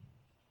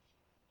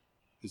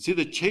 And see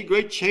the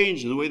great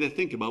change in the way they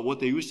think about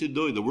what they used to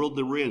do, the world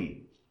they were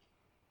in.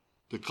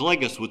 The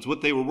collegus with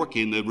what they were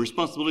working, the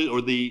responsibility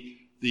or the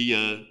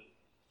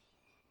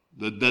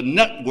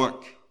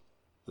network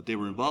that they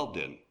were involved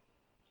in.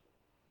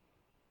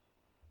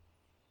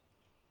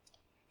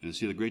 And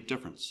see the great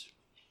difference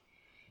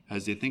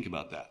as they think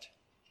about that.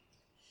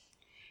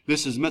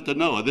 This is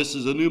metanoia. This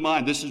is a new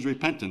mind. This is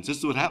repentance. This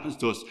is what happens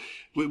to us.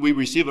 We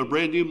receive a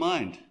brand new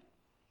mind.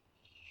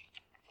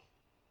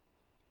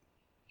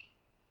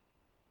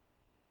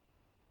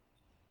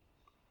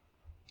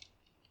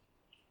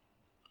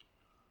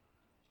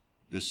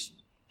 This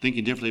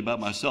thinking differently about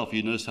myself,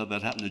 you notice how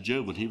that happened to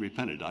Job when he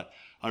repented.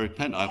 I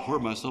repent. I pour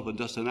myself in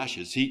dust and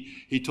ashes.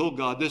 He told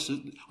God,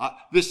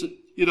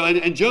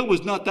 and Job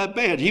was not that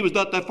bad. He was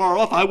not that far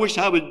off. I wish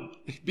I would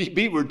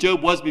be where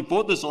Job was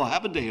before this all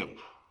happened to him.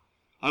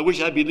 I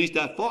wish I'd be at least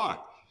that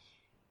far.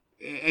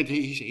 And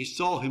he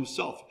saw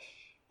himself.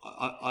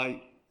 I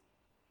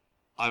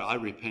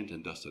repent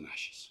in dust and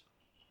ashes.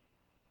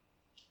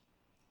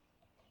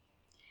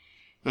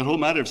 That whole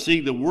matter of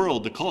seeing the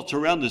world, the culture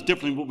around us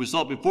differently from what we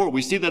saw before.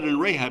 We see that in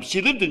Rahab.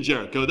 She lived in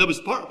Jericho. That was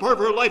part of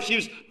her life. She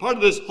was part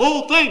of this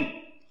whole thing.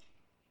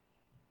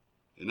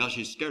 And now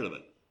she's scared of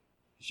it.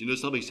 She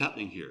knows something's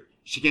happening here.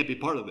 She can't be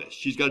part of this.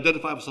 She's got to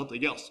identify with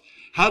something else.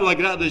 How do I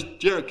get out of this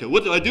Jericho?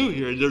 What do I do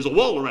here? And there's a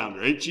wall around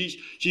her. And she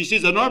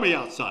sees an army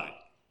outside.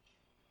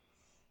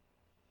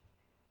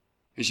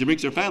 And she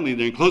brings her family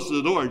there and closes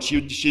the door. And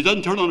she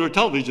doesn't turn on her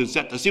television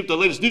set to see what the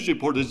latest news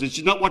report is. And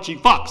she's not watching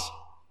Fox.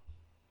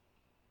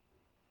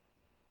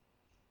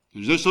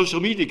 There's no social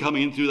media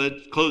coming in through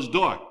that closed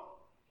door.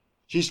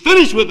 She's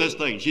finished with this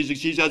thing.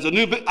 She has a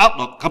new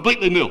outlook,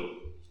 completely new.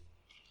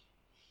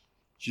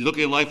 She's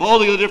looking at life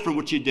altogether different from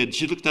what she did.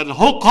 She looked at the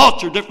whole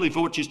culture differently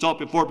from what she saw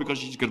before because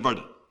she's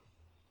converted.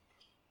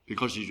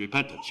 Because she's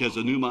repentant. She has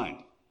a new mind.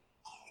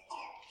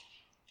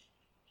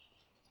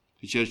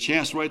 And she had a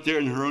chance right there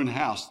in her own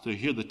house to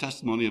hear the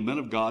testimony of men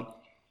of God,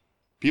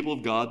 people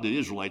of God, the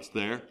Israelites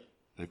there.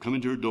 They've come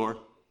into her door,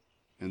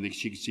 and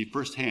she can see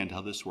firsthand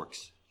how this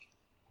works.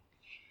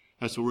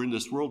 That's what we're in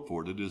this world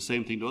for, to do the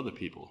same thing to other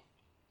people.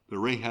 The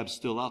Rahab's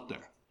still out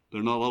there.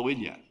 They're not all in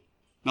yet.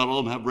 Not all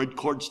of them have red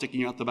cords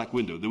sticking out the back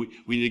window.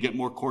 We need to get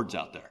more cords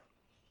out there.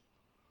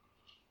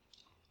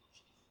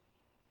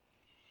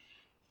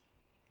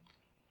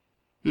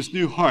 This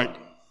new heart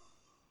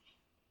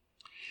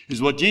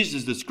is what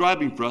Jesus is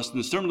describing for us in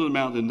the Sermon on the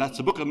Mount, and that's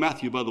the book of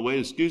Matthew, by the way.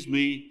 Excuse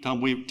me,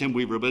 Tim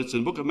Weaver, but it's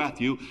in the book of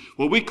Matthew.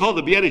 What we call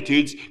the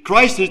Beatitudes,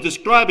 Christ is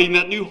describing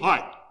that new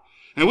heart.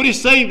 And what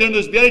he's saying there in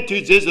those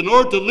Beatitudes is, in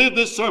order to live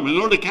this sermon, in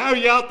order to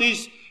carry out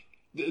this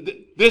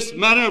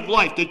manner of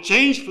life, to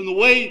change from the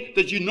way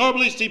that you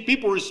normally see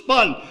people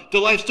respond to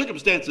life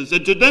circumstances,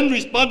 and to then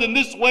respond in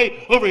this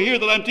way over here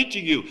that I'm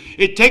teaching you,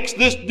 it takes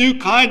this new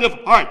kind of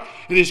heart.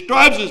 And he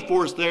describes this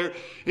for us there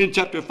in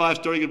chapter 5,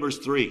 starting in verse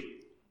 3.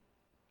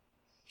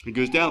 It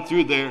goes down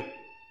through there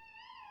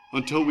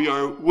until we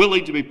are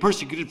willing to be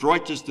persecuted for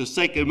righteousness'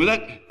 sake. And when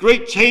that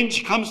great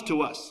change comes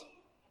to us,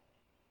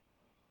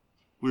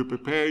 we're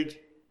prepared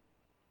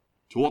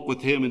to walk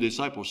with him in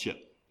discipleship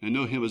and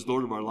know him as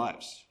Lord of our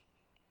lives.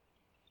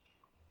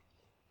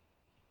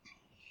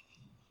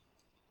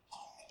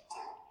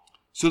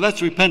 So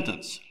that's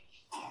repentance.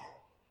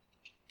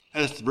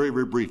 That's very,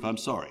 very brief. I'm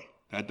sorry.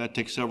 That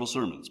takes several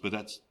sermons, but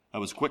that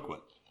was a quick one.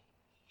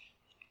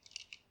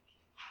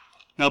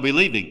 Now,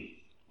 believing.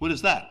 What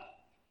is that?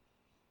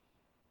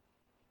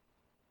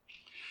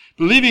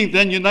 Believing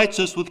then unites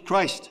us with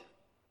Christ.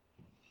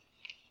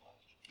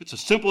 It's the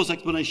simplest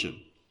explanation.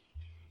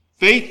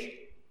 Faith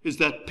is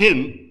that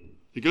pin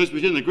that goes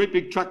between the great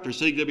big tractor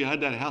sitting there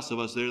behind that house of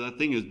us there. That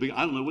thing is big.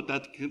 I don't know what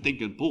that thing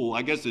can pull.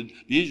 I guess it'd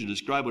be easier to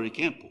describe what it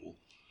can't pull.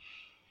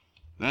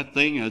 That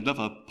thing has enough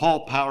of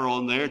Paul power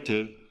on there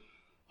to,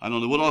 I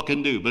don't know what all it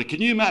can do. But can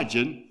you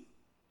imagine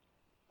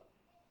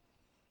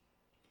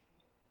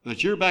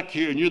That you're back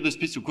here and you're this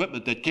piece of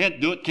equipment that can't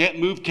do it, can't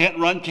move, can't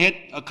run, can't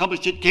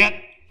accomplish it, can't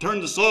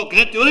turn the soil,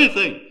 can't do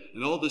anything.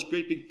 And all this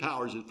great big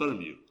power is in front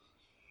of you.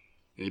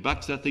 And he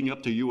backs that thing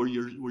up to you where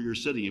you're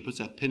sitting and puts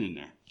that pin in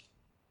there.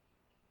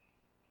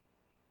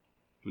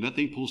 When that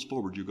thing pulls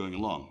forward, you're going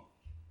along.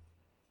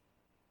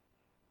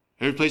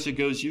 Every place it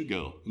goes, you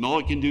go. And all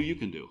it can do, you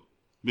can do.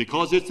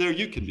 Because it's there,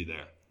 you can be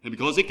there. And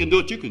because it can do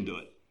it, you can do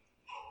it.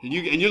 And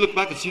you look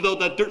back and see all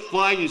that dirt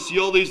flying, you see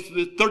all these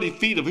 30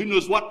 feet of who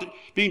knows what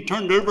being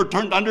turned over,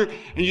 turned under,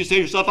 and you say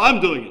to yourself,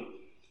 I'm doing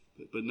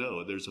it. But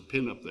no, there's a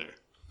pin up there.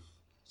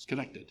 It's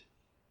connected.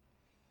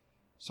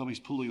 Somebody's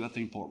pulling that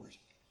thing forward.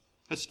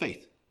 That's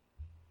faith.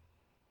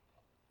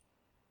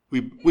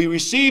 We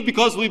receive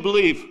because we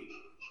believe.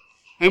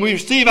 And we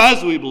receive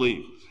as we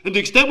believe. And to the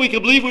extent we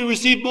can believe, we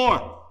receive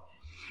more.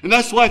 And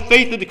that's why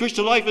faith in the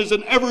Christian life is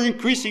an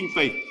ever-increasing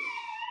faith.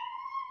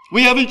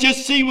 We haven't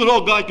just seen what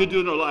all God can do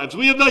in our lives.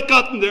 We have not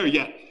gotten there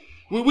yet.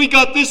 We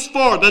got this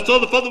far. That's all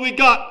the further we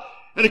got.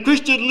 And a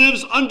Christian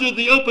lives under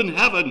the open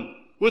heaven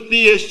with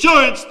the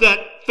assurance that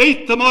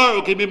faith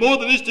tomorrow can be more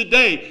than it is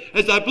today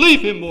as I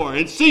believe him more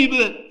and see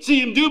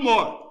him do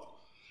more.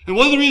 And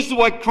one of the reasons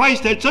why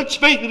Christ had such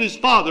faith in his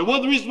Father, one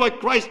of the reasons why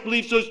Christ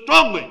believed so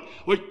strongly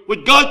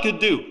what God could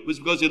do was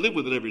because he lived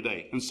with it every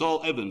day and saw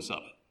evidence of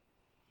it.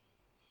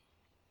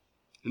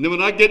 And then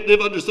when I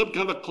live under some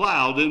kind of a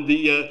cloud and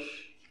the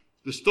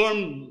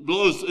storm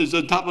blows is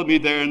on top of me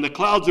there and the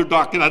clouds are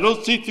dark and I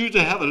don't see through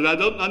to heaven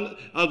and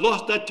I've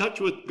lost that touch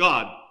with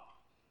God.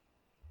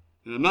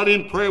 And I'm not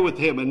in prayer with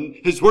him and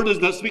his word is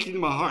not speaking to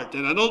my heart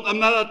and I'm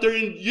not out there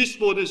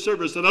useful in his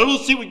service and I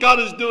don't see what God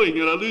is doing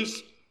and I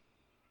lose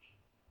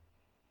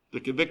the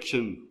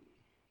conviction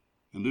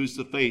and lose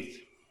the faith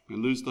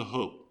and lose the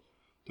hope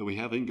that we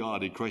have in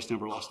God, and Christ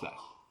never lost that.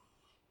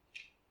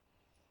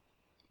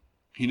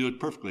 He knew it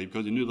perfectly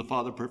because he knew the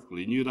Father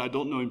perfectly. He knew that I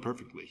don't know him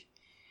perfectly.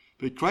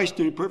 But Christ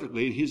knew him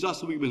perfectly, and he's us,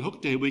 so we can be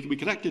hooked to him, we can be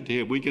connected to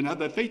him, we can have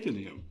that faith in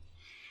him.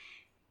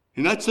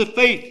 And that's the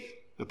faith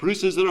that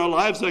produces in our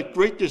lives that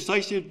great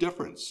decisive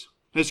difference.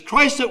 It's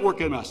Christ at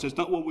work in us. It's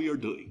not what we are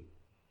doing.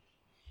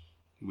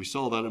 And we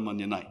saw that on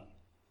Monday night.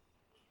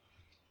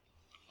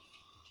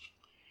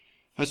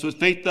 That's what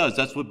faith does.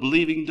 That's what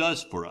believing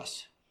does for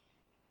us.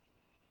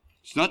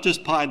 It's not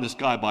just pie in the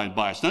sky by and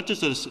by. It's not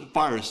just a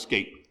fire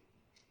escape.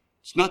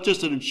 It's not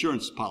just an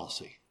insurance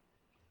policy.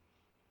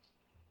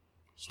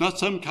 It's not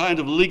some kind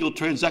of legal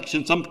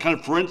transaction, some kind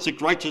of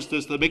forensic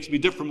righteousness that makes me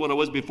different from what I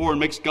was before and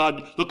makes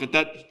God look at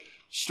that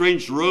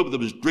strange robe that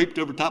was draped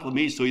over top of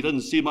me so he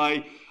doesn't see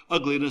my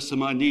ugliness and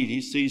my need.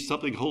 He sees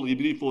something holy and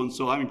beautiful, and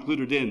so I'm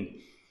included in.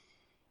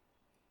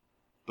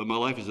 But my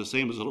life is the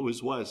same as it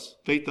always was.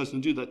 Faith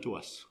doesn't do that to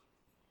us.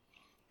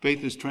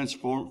 Faith is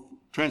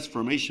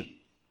transformation.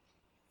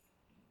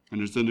 And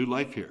there's a new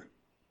life here.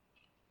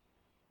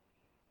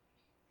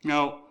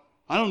 Now,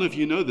 I don't know if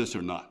you know this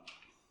or not,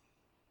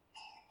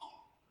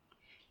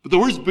 but the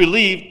words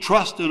believe,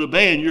 trust, and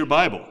obey in your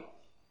Bible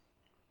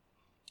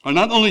are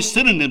not only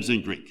synonyms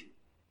in Greek.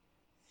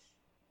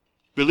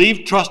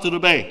 Believe, trust, and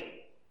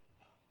obey.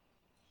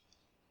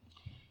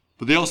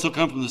 But they also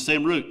come from the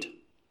same root.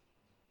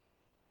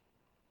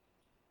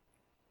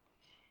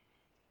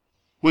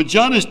 When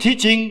John is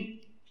teaching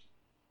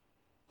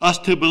us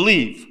to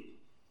believe,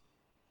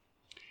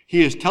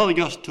 he is telling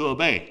us to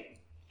obey.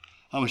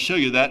 I will show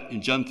you that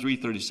in John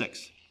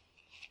 3:36.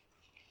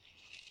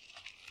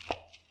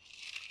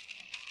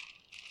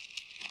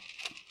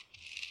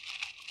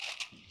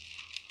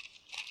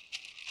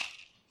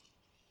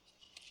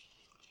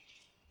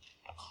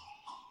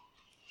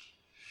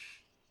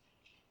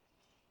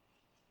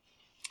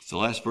 It's the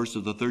last verse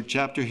of the 3rd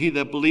chapter. He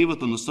that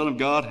believeth on the Son of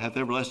God hath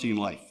everlasting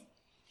life.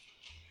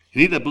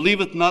 And he that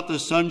believeth not the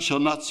Son shall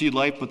not see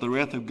life, but the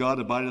wrath of God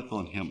abideth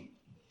on him.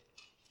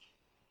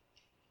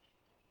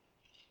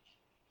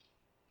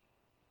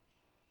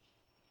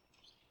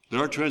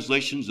 There are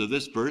translations of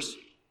this verse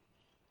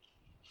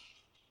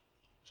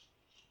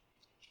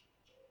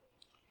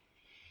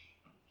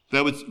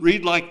that would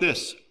read like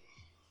this.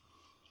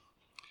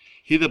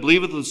 He that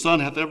believeth on the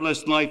Son hath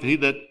everlasting life, and he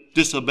that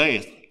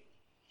disobeyeth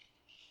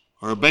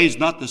or obeys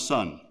not the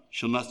Son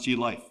shall not see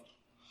life.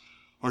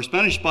 Our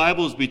Spanish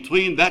Bible is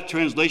between that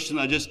translation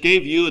I just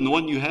gave you and the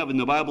one you have in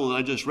the Bible that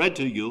I just read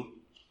to you.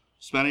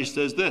 Spanish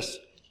says this: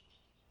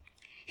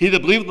 He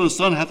that believeth on the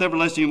Son hath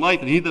everlasting life,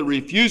 and he that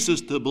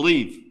refuses to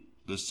believe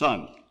the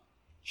Son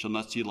shall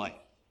not see life.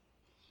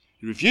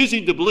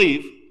 Refusing to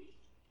believe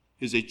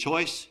is a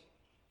choice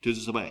to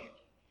disobey.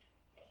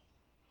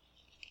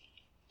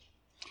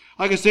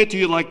 I can say it to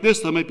you like this,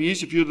 that might be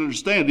easy for you to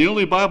understand. The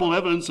only Bible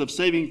evidence of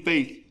saving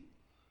faith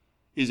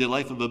is a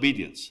life of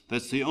obedience.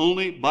 That's the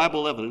only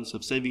Bible evidence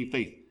of saving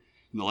faith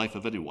in the life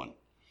of anyone.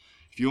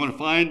 If you want to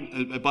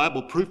find a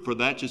Bible proof for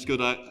that, just go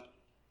to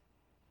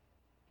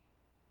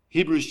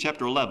Hebrews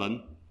chapter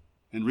 11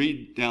 and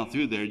read down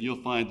through there, and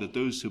you'll find that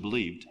those who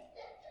believed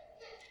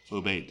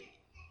obeyed.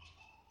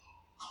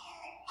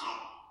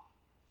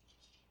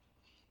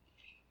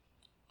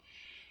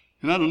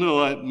 And I don't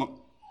know,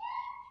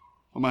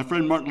 Well, my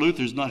friend Martin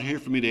Luther is not here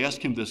for me to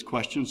ask him this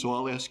question, so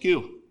I'll ask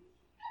you.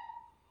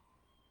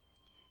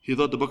 He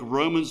thought the book of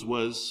Romans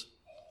was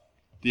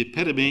the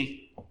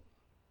epitome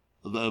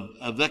of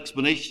the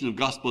explanation of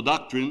gospel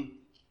doctrine,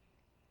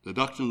 the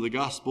doctrine of the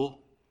gospel.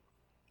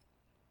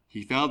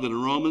 He found that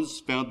in Romans,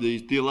 found the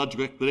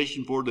theological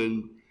explanation for it,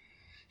 and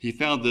he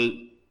found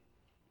the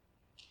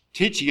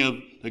teaching of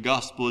the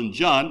gospel in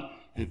John,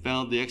 and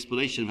found the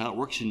explanation of how it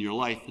works in your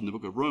life in the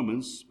book of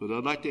Romans. But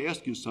I'd like to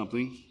ask you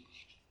something.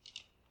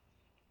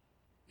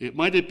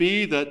 Might it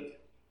be that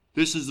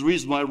this is the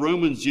reason why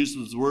Romans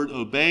uses the word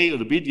obey and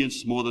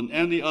obedience more than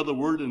any other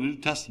word in the New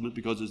Testament,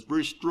 because it's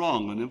very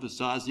strong in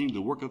emphasizing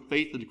the work of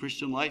faith in the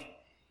Christian life.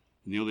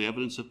 And the only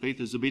evidence of faith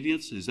is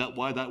obedience. Is that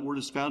why that word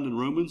is found in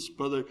Romans,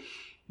 Brother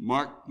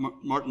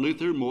Martin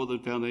Luther, more than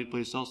found any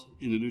place else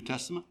in the New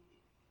Testament?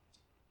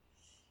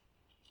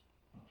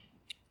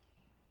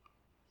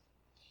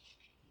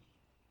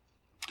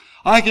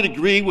 I can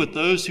agree with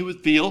those who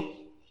would feel,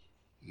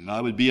 and I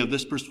would be of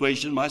this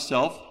persuasion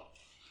myself,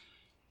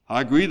 I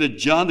agree that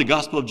John, the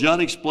Gospel of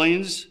John,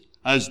 explains,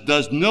 as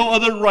does no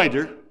other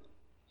writer,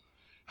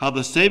 how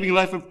the saving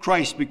life of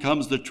Christ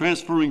becomes the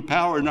transforming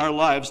power in our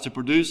lives to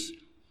produce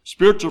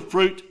spiritual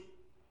fruit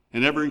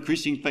and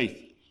ever-increasing faith.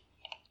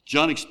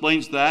 John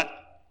explains that.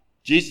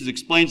 Jesus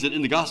explains it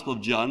in the Gospel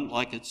of John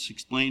like it's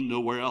explained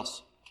nowhere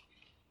else.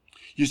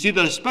 You see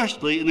that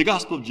especially in the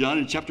Gospel of John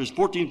in chapters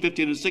 14,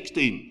 15, and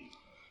 16.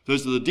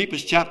 Those are the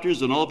deepest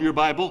chapters in all of your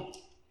Bible.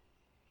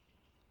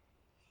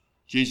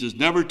 Jesus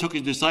never took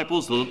his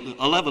disciples, the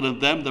 11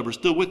 of them that were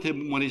still with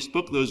him when he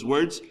spoke those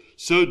words,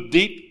 so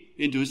deep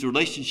into his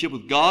relationship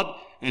with God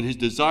and his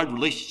desired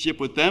relationship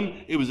with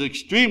them. It was an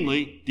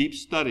extremely deep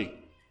study.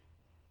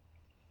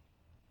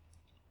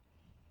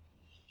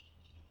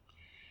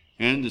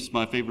 And it's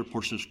my favorite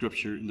portion of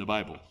Scripture in the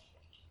Bible.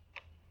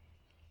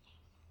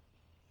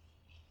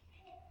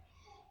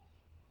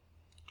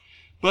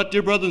 But,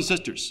 dear brothers and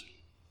sisters,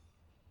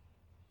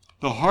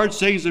 the hard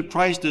sayings of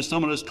Christ, as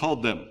someone has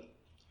called them,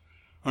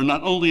 are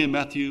not only in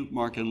Matthew,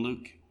 Mark, and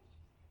Luke.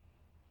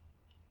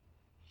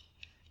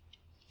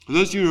 For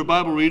those of you who are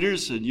Bible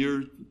readers, and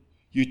you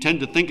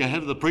tend to think ahead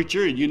of the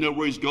preacher, and you know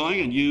where he's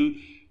going, and you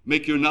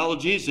make your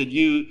analogies, and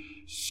you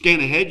scan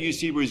ahead, you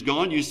see where he's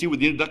gone, you see where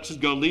the introduction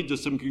is going to lead to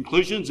some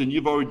conclusions, and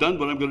you've already done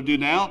what I'm going to do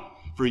now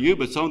for you,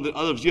 but some of the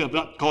others you have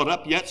not caught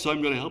up yet, so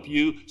I'm going to help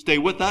you stay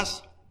with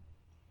us.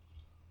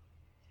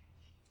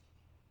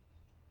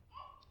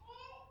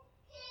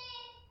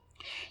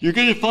 You're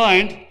going to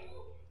find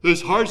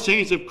those hard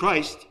sayings of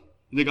Christ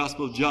in the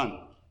Gospel of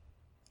John.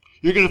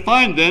 You're going to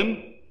find them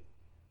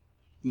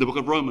in the book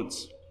of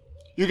Romans.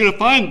 You're going to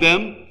find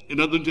them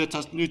in other New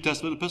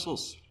Testament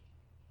epistles.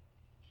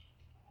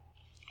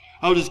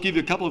 I'll just give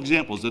you a couple of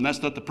examples, and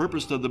that's not the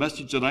purpose of the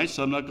message tonight,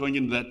 so I'm not going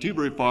into that too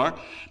very far,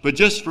 but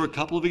just for a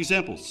couple of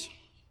examples.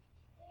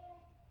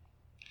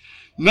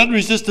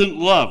 Non-resistant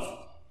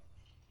love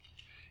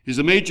is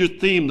a major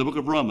theme in the book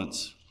of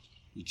Romans,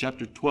 in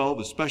chapter 12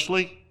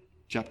 especially,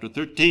 chapter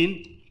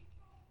 13.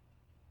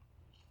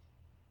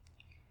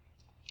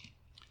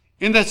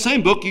 In that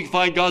same book, you can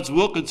find God's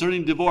will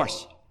concerning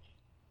divorce.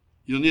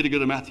 You don't need to go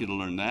to Matthew to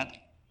learn that.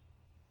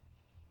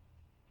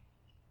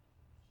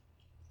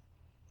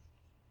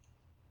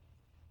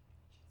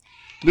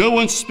 No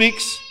one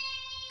speaks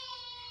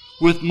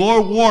with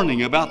more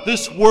warning about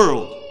this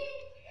world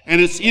and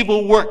its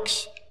evil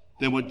works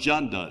than what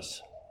John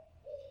does.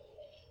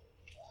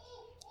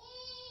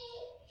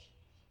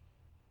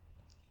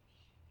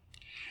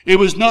 It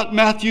was not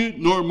Matthew,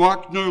 nor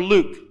Mark, nor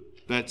Luke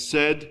that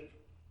said,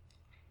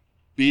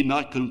 "Be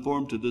not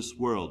conformed to this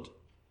world."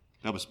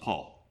 That was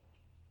Paul.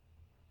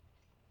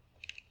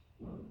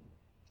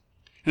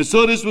 And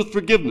so it is with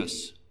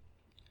forgiveness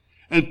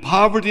and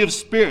poverty of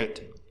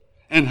spirit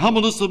and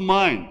humbleness of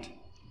mind.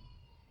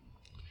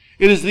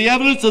 It is the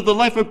evidence of the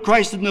life of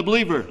Christ in the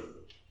believer.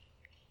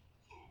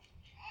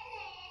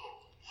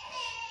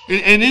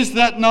 And is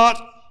this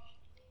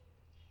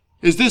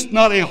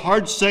not a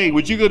hard saying?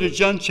 Would you go to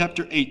John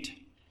chapter 8?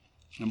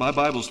 And my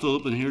Bible's still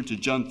open here to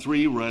John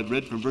 3, where I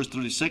read from verse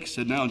 36,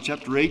 and now in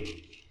chapter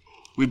 8,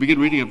 we begin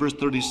reading at verse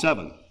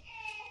 37.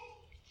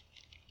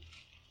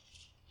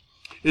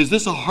 Is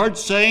this a hard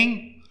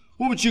saying?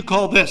 What would you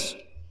call this?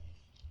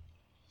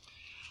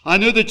 I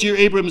know that ye are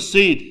Abraham's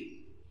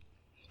seed,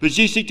 but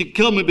ye seek to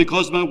kill me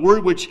because of my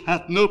word which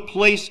hath no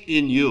place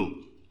in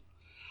you.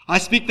 I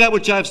speak that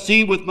which I have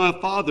seen with my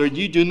father, and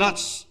you do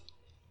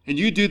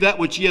that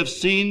which ye have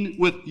seen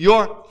with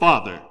your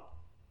father.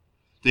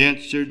 They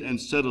answered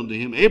and said unto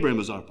him, Abraham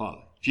is our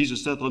father.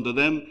 Jesus saith unto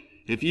them,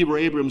 If ye were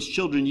Abraham's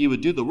children, ye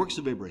would do the works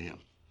of Abraham.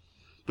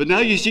 But now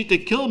ye seek to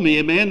kill me,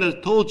 a man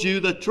that told you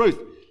the truth,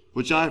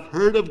 which I have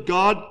heard of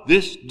God.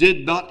 This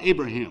did not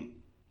Abraham.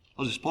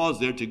 I'll just pause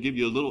there to give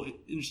you a little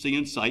interesting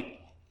insight.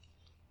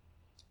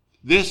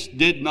 This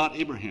did not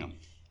Abraham.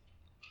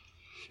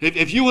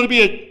 If you want to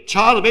be a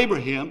child of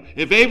Abraham,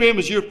 if Abraham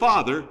is your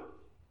father,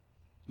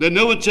 then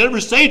no one should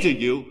ever say to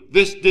you,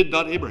 this did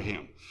not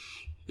Abraham.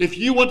 If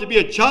you want to be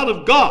a child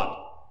of God,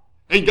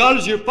 and God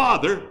is your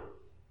father,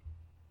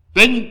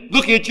 then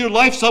looking at your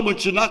life, someone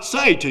should not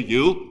say to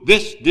you,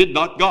 this did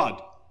not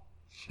God.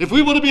 If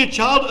we want to be a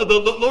child of the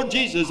Lord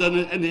Jesus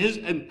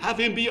and have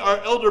him be our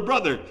elder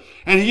brother,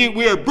 and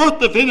we are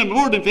birthed of him and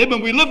born of him,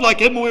 and we live like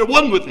him and we are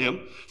one with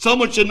him,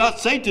 someone should not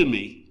say to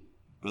me,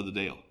 Brother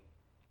Dale,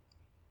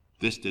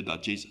 this did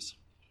not Jesus.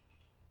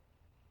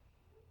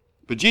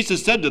 But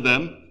Jesus said to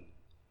them,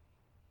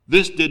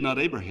 this did not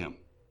Abraham.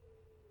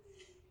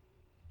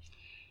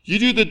 You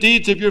do the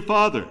deeds of your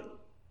father.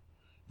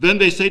 Then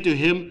they say to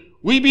him,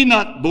 we be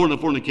not born of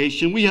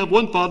fornication. We have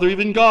one Father,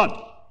 even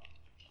God.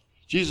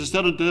 Jesus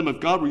said unto them, if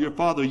God were your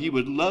Father, ye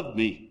would love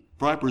me.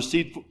 For I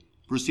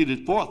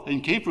proceeded forth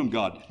and came from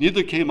God.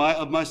 Neither came I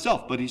of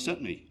myself, but he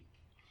sent me.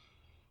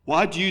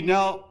 Why do you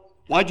not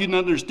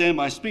understand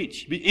my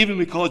speech? Even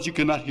because you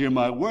cannot hear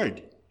my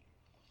word.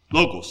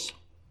 Logos.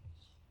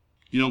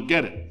 You don't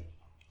get it.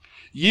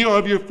 Ye are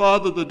of your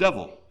father the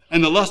devil,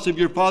 and the lust of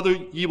your father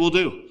ye will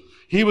do.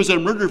 He was a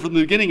murderer from the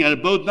beginning, and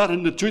abode not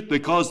in the truth,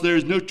 because there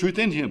is no truth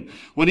in him.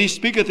 When he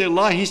speaketh a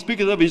lie, he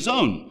speaketh of his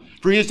own,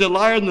 for he is a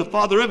liar and the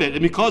father of it.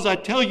 And because I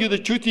tell you the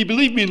truth, ye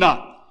believe me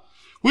not.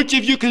 Which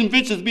of you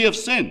convinceth me of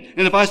sin?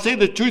 And if I say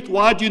the truth,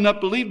 why do you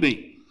not believe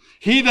me?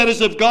 He that is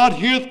of God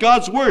heareth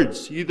God's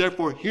words. Ye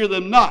therefore hear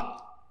them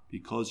not,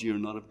 because ye are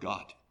not of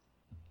God.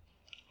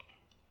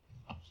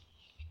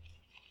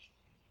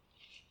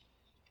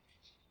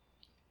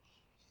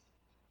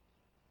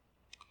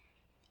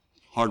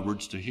 Hard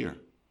words to hear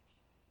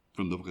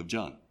from the book of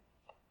John.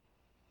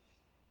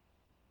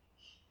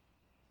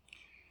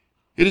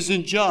 It is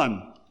in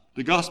John,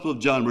 the Gospel of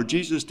John, where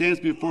Jesus stands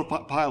before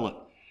Pilate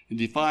and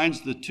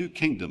defines the two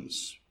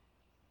kingdoms.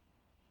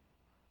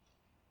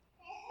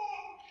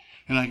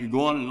 And I could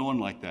go on and on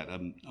like that.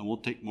 I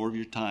won't take more of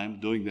your time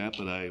doing that,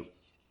 but I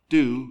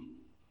do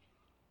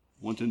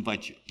want to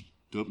invite you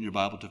to open your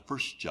Bible to 1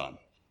 John,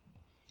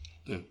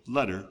 the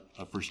letter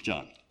of 1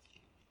 John.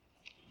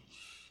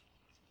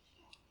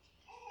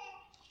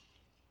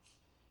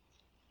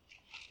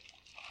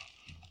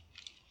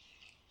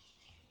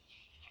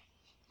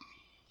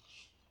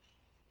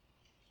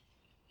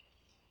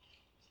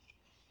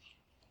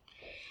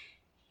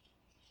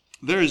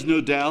 There is no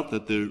doubt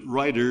that the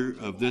writer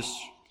of this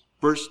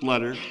first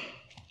letter,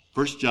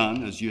 1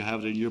 John, as you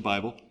have it in your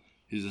Bible,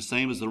 is the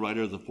same as the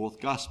writer of the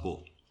fourth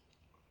gospel.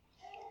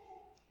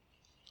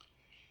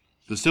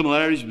 The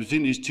similarities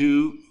between these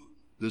two,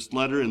 this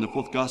letter and the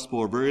fourth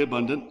gospel, are very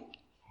abundant.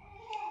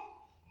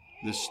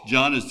 This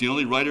John is the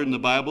only writer in the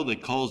Bible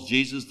that calls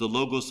Jesus the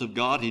Logos of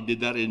God. He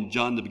did that in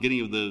John, the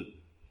beginning of the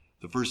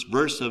first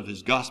verse of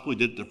his gospel. He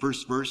did the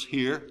first verse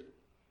here.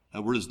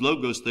 That word is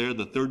logos there,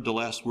 the third to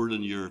last word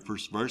in your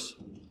first verse.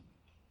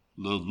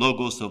 The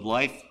logos of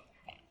life.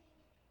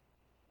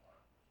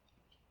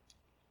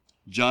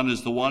 John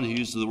is the one who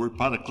uses the word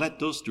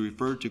parakletos to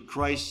refer to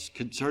Christ's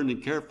concern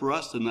and care for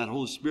us, and that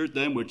Holy Spirit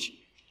then which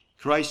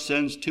Christ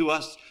sends to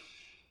us.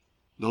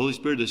 The Holy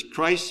Spirit is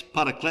Christ's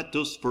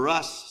parakletos for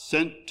us,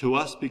 sent to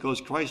us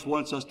because Christ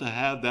wants us to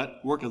have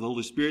that work of the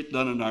Holy Spirit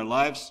done in our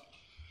lives.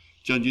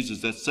 John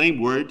uses that same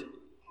word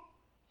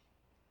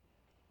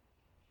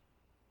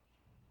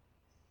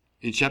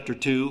in chapter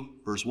 2,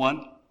 verse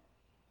 1,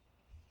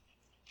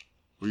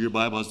 where your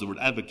Bible has the word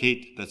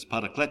advocate, that's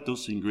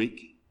parakletos in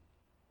Greek.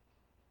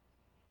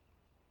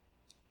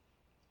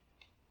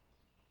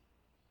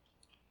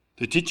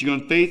 The teaching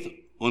on faith,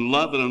 on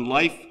love, and on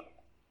life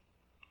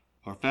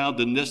are found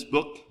in this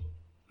book,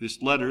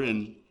 this letter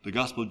in the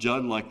Gospel of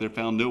John, like they're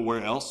found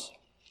nowhere else.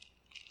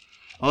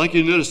 I'd like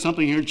you to notice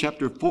something here in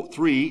chapter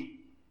 3,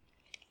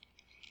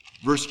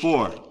 verse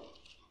 4.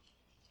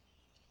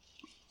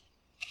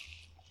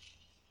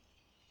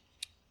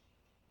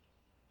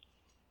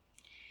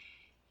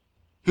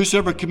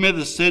 Whosoever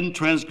committeth sin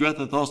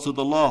transgresseth also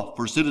the law,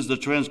 for sin is the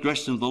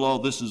transgression of the law.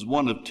 This is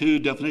one of two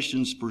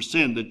definitions for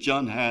sin that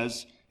John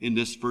has in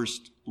this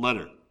first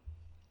letter.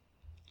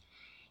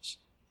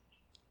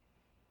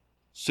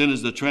 Sin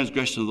is the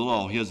transgression of the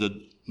law. He has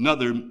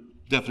another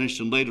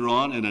definition later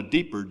on and a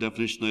deeper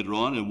definition later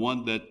on, and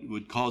one that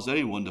would cause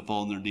anyone to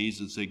fall on their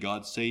knees and say,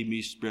 God, save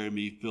me, spare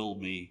me, fill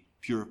me,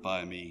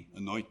 purify me,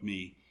 anoint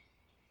me.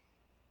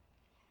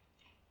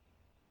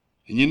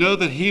 And you know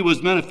that he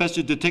was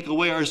manifested to take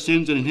away our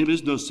sins, and in him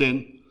is no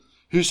sin.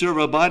 Whosoever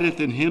abideth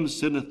in him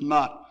sinneth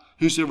not.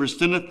 Whosoever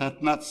sinneth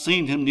hath not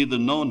seen him, neither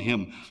known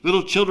him.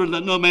 Little children,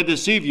 let no man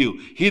deceive you.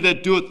 He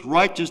that doeth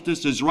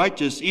righteousness is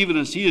righteous, even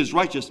as he is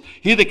righteous.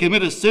 He that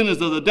committeth sin is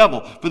of the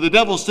devil, for the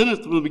devil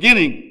sinneth from the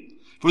beginning.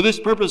 For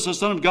this purpose the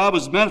Son of God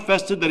was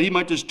manifested, that he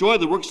might destroy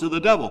the works of the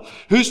devil.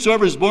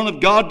 Whosoever is born of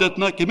God doth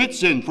not commit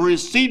sin, for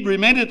his seed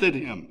remaineth in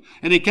him.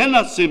 And he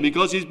cannot sin,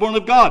 because he is born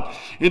of God.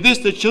 In this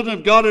the children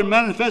of God are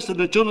manifested,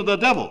 the children of the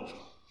devil.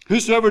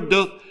 Whosoever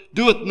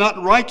doeth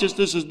not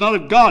righteousness is not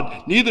of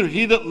God, neither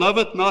he that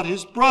loveth not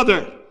his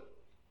brother.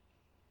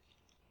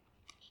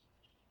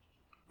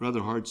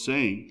 Rather hard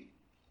saying.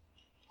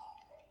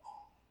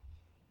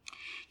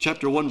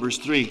 Chapter 1, verse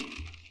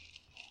 3.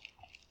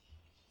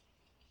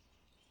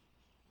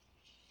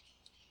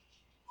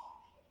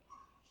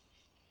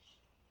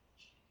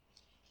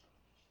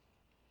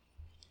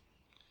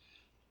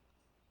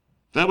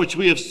 That which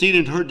we have seen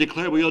and heard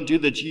declare we unto you,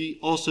 that ye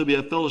also may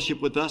have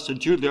fellowship with us.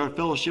 And truly our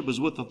fellowship is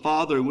with the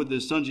Father and with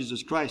his Son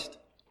Jesus Christ.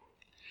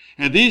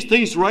 And these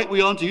things write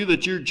we unto you,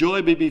 that your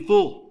joy may be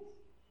full.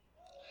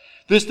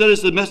 This then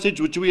is the message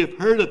which we have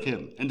heard of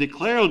him, and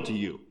declare unto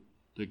you,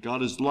 that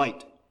God is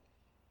light,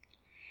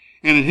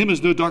 and in him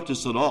is no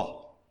darkness at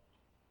all.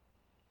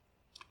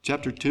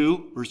 Chapter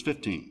 2, verse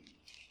 15.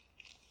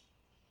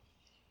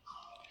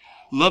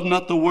 Love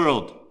not the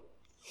world,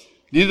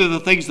 neither the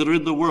things that are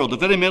in the world.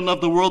 If any man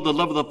love the world, the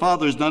love of the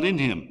Father is not in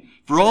him.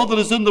 For all that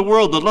is in the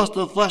world, the lust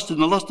of the flesh,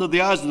 and the lust of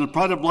the eyes, and the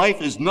pride of life,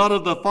 is not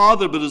of the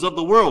Father, but is of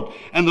the world.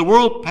 And the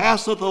world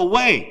passeth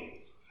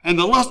away, and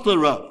the lust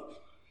thereof.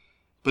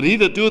 But he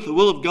that doeth the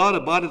will of God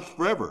abideth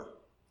forever.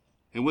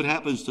 And what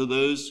happens to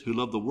those who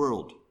love the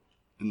world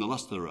and the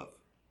lust thereof?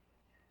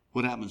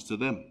 What happens to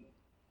them?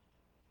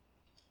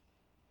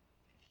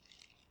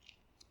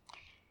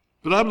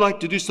 But I'd like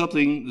to do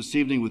something this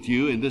evening with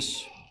you in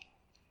this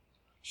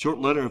short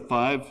letter of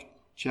 5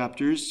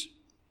 chapters.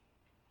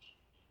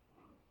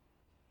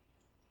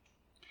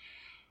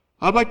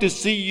 I'd like to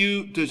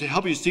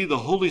help you see the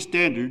holy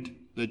standard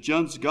that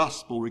John's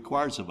gospel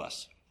requires of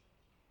us.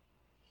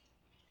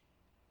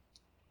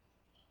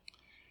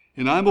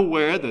 And I'm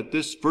aware that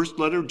this first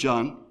letter of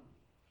John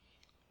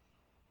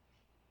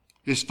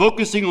is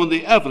focusing on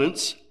the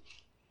evidence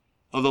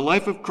of the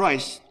life of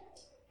Christ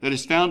that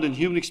is found in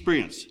human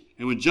experience.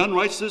 And when John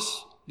writes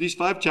these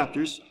 5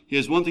 chapters, he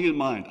has one thing in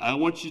mind. I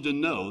want you to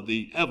know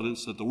the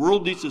evidence that the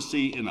world needs to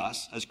see in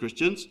us as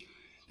Christians,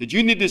 that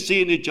you need to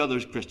see in each other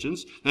as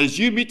Christians, that as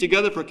you meet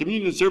together for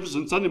communion service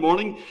on Sunday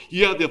morning,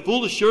 you have the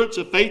full assurance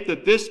of faith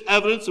that this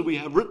evidence that we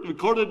have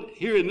recorded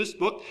here in this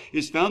book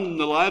is found in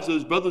the lives of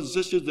those brothers and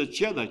sisters that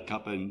share that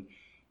cup and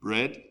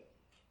bread.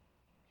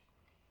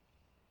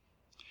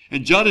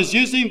 And John is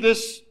using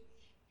this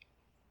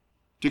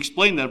to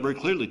explain that very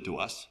clearly to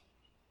us.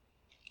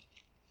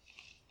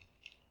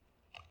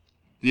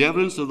 The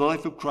evidence of the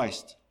life of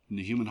Christ in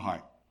the human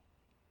heart.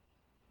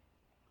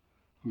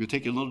 I'm going to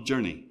take a little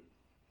journey.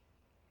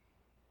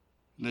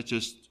 Let's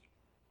just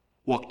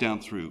walk down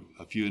through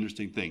a few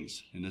interesting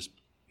things in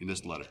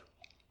this letter.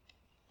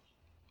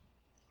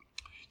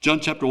 John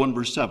chapter 1,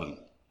 verse 7.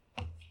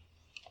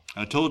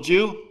 I told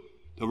you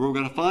that we're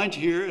going to find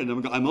here, and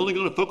I'm only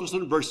going to focus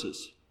on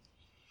verses,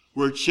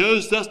 where it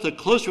shows us the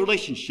close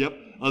relationship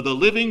of the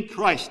living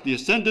Christ, the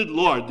ascended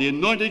Lord, the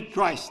anointed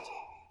Christ,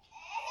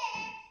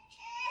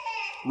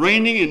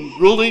 reigning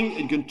and ruling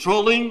and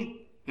controlling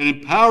and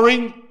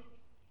empowering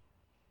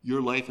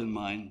your life and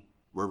mine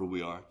wherever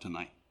we are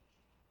tonight.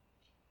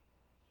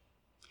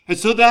 And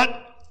so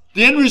that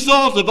the end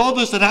result of all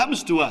this that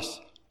happens to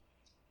us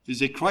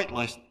is a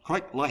Christ-likeness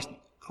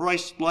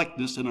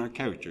in our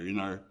character, in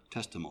our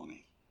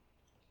testimony.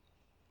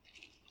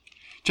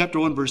 Chapter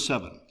 1, verse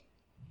 7.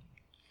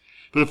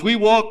 But if we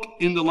walk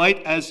in the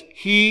light as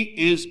he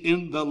is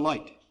in the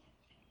light,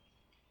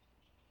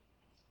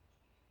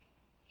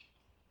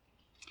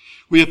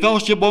 we have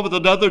fellowship one with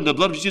another, and the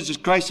blood of Jesus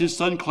Christ, his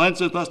Son,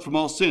 cleanseth us from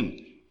all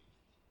sin.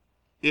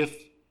 If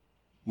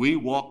we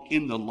walk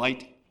in the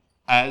light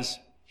as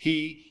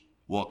he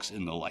walks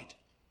in the light.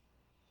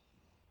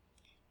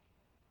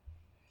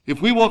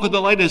 If we walk in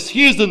the light as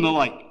he is in the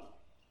light,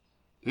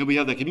 then we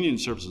have the communion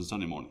service on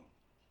Sunday morning.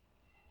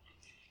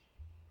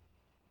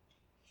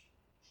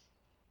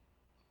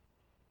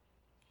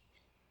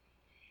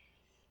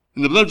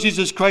 And the blood of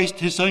Jesus Christ,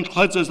 his Son,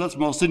 cleanses us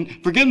from all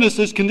sin. Forgiveness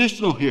is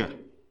conditional here.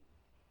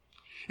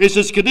 It's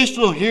as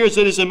conditional here as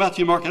it is in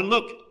Matthew, Mark, and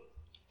Luke.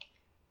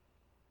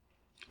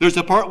 There's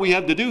a part we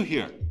have to do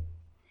here.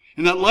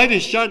 And that light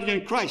is shining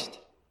in Christ.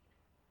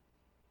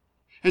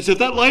 And so if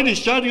that light is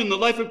shining in the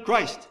life of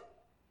Christ,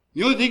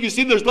 the only thing you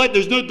see, there's light,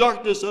 there's no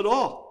darkness at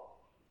all.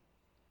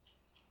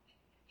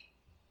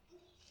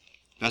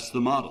 That's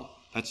the model.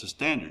 That's the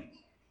standard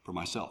for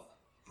myself,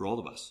 for all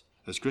of us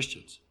as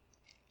Christians.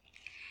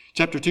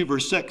 Chapter 2,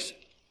 verse 6.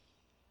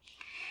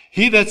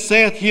 He that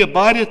saith he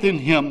abideth in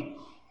him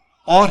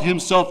ought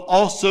himself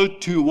also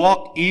to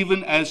walk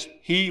even as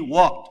he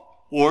walked,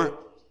 or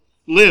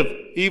live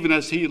even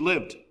as he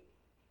lived.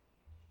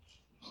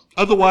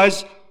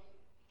 Otherwise,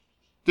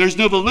 there's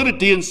no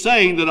validity in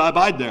saying that I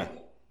abide there.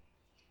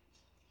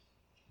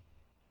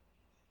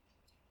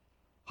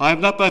 I have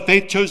not by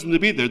faith chosen to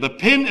be there. The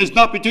pin is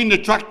not between the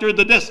tractor and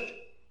the disc.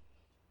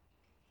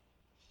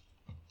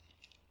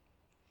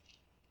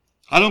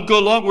 I don't go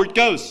along where it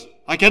goes.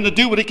 I cannot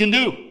do what it can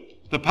do.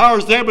 The power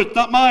is there, but it's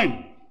not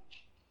mine.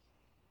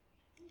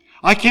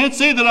 I can't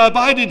say that I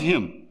abide in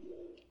him.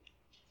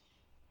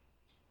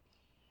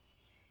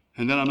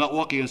 And then I'm not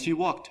walking as he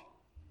walked.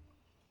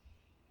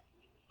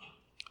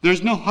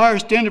 There's no higher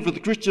standard for the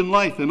Christian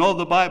life in all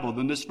the Bible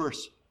than this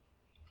verse.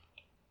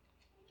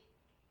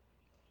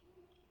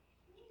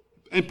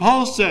 And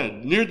Paul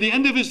said, near the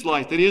end of his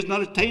life, that he has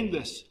not attained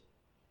this.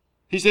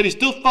 He said he's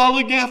still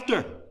following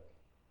after.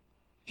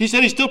 He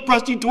said he's still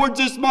pressing towards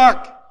this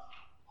mark.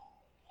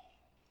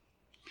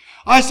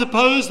 I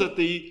suppose that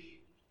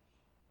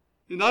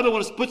and I don't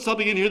want to put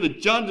something in here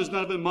that John does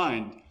not have in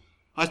mind.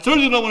 I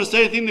certainly don't want to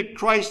say anything that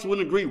Christ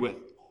wouldn't agree with.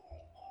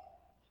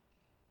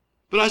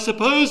 But I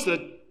suppose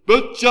that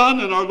both John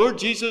and our Lord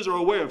Jesus are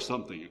aware of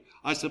something.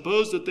 I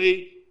suppose that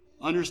they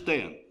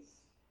understand.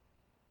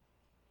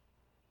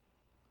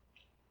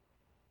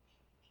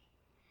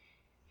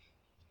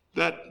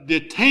 That the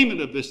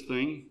attainment of this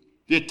thing,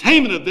 the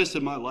attainment of this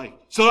in my life,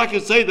 so I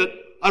can say that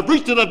I've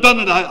reached it, I've done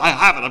it, I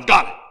have it, I've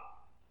got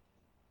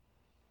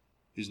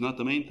it, is not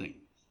the main thing.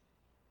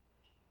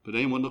 But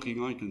anyone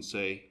looking on can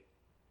say,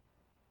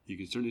 you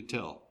can certainly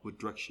tell what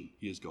direction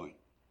he is going.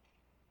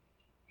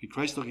 And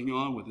Christ looking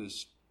on with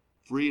his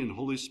free and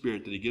Holy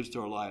Spirit that he gives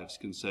to our lives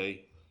can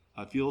say,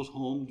 I feel at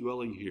home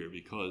dwelling here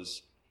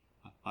because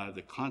I have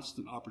the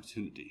constant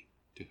opportunity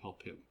to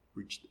help him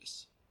reach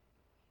this.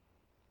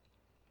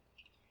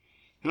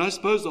 And I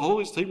suppose the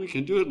holiest thing we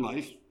can do in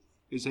life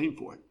is aim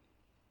for it.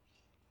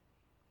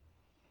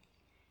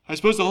 I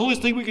suppose the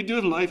holiest thing we can do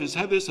in life is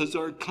have this as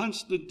our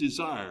constant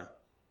desire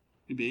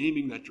and be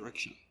aiming that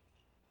direction.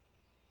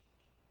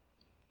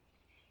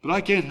 But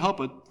I can't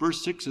help it.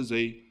 Verse 6 is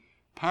a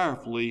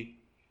powerfully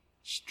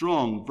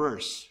strong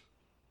verse.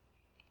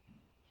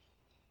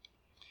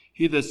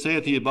 He that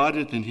saith he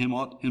abideth in him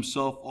ought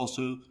himself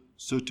also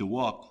so to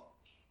walk,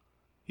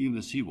 even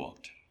as he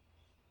walked.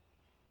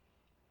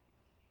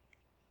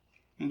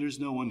 And there's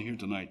no one here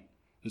tonight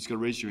that's going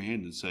to raise your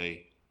hand and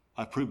say,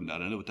 I've proven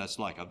that. I know what that's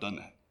like. I've done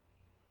that.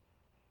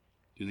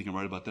 Do you think I'm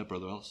right about that,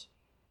 Brother Ellis?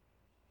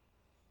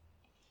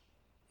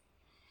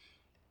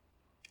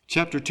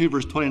 Chapter 2,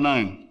 verse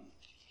 29.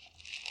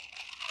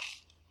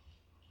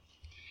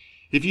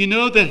 If you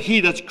know that he,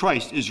 that's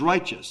Christ, is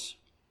righteous,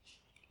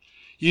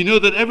 you know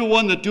that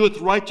everyone that doeth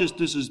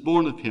righteousness is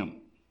born of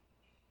him.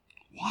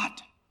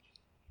 What?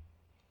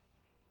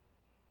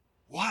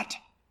 What?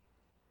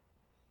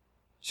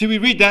 See, we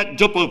read that and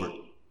jump over it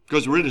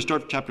because we're ready to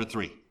start chapter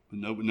 3. But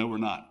no, we're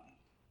not.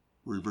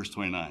 We're in verse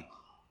 29.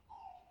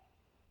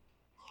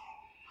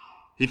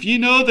 If you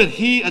know that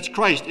he, that's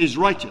Christ, is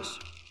righteous,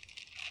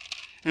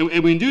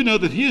 and we do know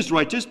that he is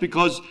righteous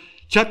because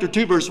chapter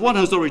 2, verse 1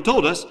 has already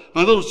told us,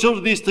 my little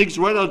children, these things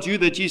write unto you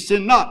that ye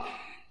sin not.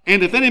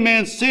 And if any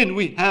man sin,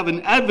 we have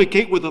an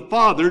advocate with the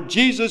Father,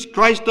 Jesus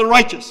Christ the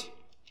righteous.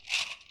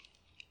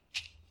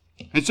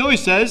 And so he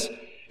says,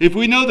 if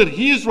we know that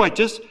he is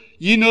righteous,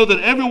 ye know that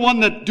everyone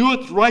that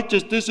doeth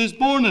righteousness is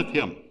born of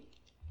him.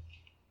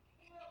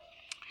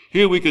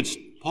 Here we could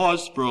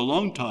pause for a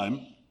long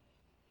time.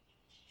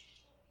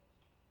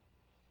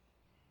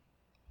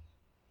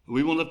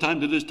 We won't have time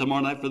to do this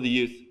tomorrow night for the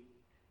youth,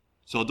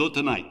 so I'll do it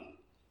tonight.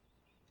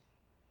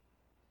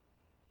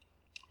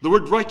 The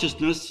word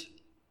righteousness,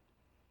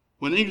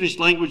 when the English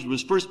language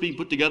was first being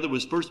put together,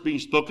 was first being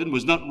spoken,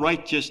 was not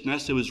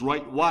righteousness, it was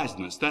right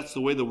wiseness. That's the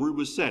way the word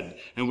was said.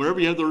 And wherever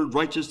you have the word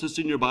righteousness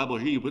in your Bible,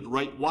 here you put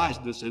right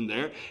wiseness in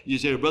there. You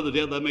say, Brother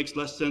Dale, that makes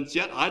less sense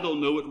yet. I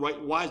don't know what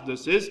right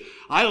wiseness is.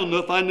 I don't know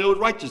if I know what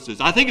righteousness is.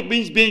 I think it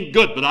means being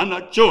good, but I'm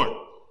not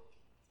sure.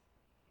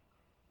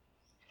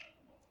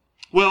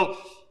 Well,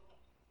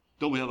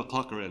 don't we have a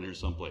clock around here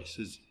someplace?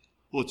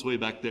 It's way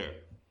back there.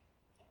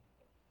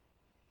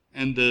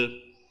 And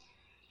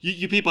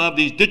you people have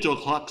these digital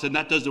clocks, and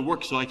that doesn't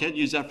work, so I can't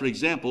use that for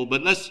example.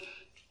 But let's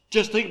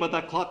just think about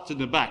that clock in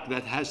the back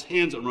that has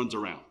hands that runs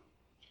around.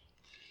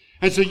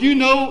 And so you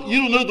don't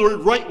know the word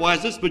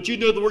right-wiseness, but you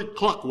know the word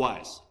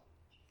clockwise.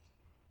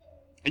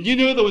 And you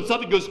know that when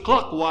something goes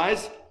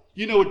clockwise,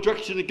 you know what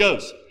direction it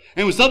goes.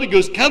 And when something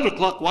goes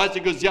counterclockwise,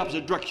 it goes the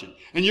opposite direction.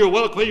 And you're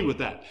well acquainted with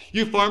that.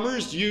 You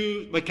farmers,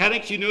 you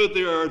mechanics, you know that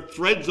there are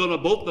threads on a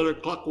bolt that are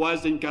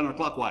clockwise and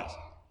counterclockwise.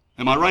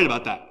 Am I right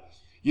about that?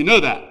 You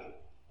know that.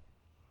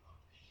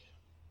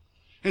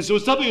 And so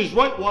when something is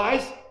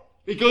right-wise,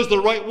 it goes the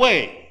right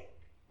way.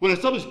 When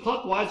something's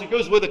clockwise, it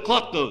goes where the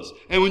clock goes.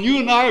 And when you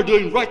and I are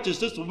doing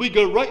righteousness, when we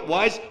go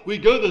right-wise, we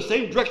go the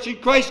same direction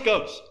Christ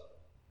goes.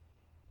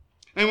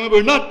 And when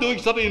we're not doing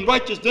something in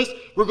righteousness,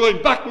 we're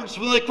going backwards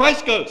from where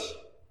Christ goes.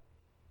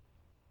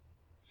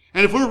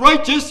 And if we're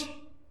righteous,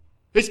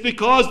 it's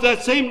because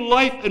that same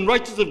life and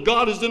righteousness of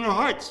God is in our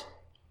hearts.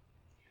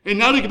 And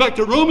now to get back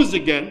to Romans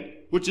again,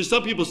 which is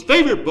some people's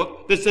favorite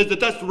book, that says that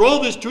that's where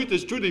all this truth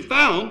is truly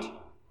found.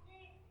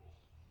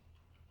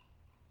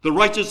 The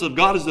righteousness of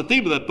God is the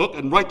theme of that book,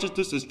 and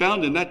righteousness is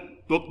found in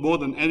that book more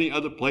than any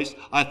other place,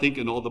 I think,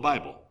 in all the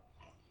Bible.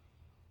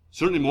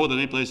 Certainly more than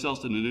any place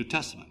else in the New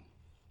Testament.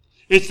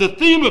 It's the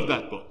theme of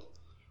that book.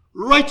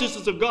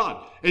 Righteousness of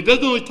God. It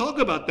doesn't only talk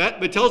about that,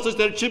 but tells us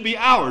that it should be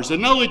ours.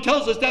 And not only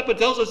tells us that, but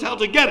tells us how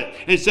to get it.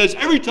 And it says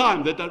every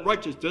time that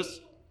righteousness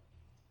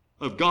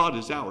of God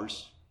is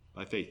ours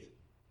by faith.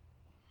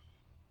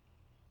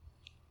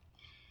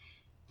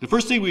 The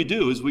first thing we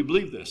do is we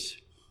believe this.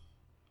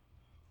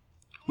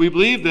 We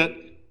believe that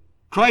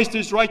Christ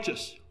is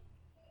righteous.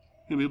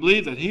 And we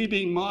believe that he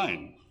being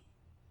mine,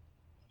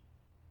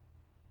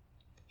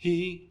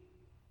 he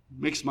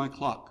makes my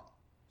clock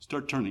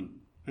start turning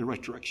in the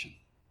right direction.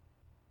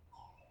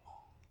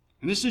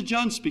 And this is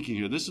John speaking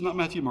here. This is not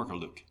Matthew, Mark, or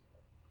Luke.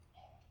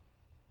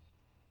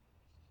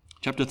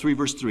 Chapter 3,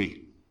 verse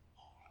 3.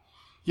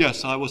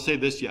 Yes, I will say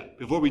this yet,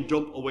 before we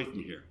jump away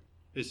from here.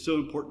 It's so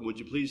important, would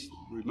you please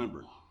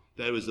remember,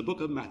 that it was the book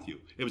of Matthew.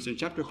 It was in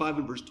chapter 5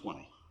 and verse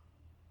 20.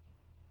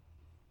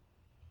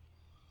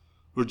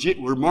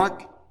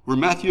 Where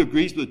Matthew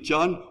agrees with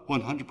John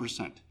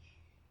 100%.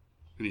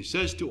 And he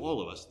says to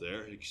all of us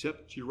there,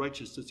 except your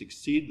righteousness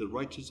exceed the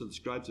righteousness of the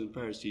scribes and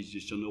Pharisees, you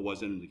shall no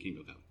wise enter the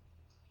kingdom of heaven.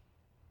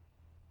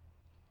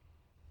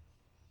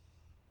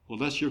 Well,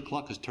 that's your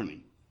clock is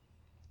turning.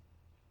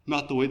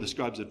 Not the way the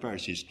scribes and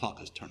Pharisees'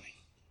 clock is turning.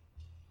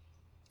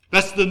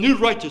 That's the new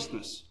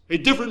righteousness, a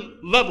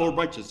different level of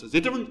righteousness,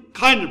 a different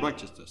kind of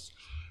righteousness,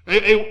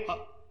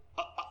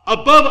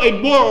 above a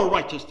moral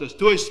righteousness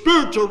to a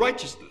spiritual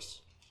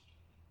righteousness.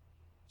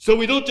 So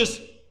we don't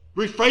just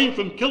refrain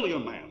from killing a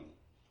man.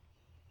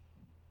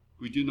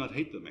 We do not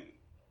hate the man.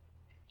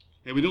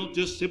 And we don't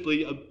just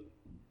simply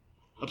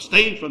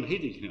abstain from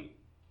hating him.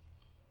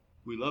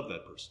 We love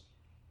that person.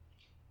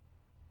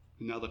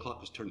 And now the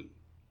clock is turning in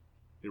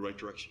the right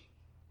direction.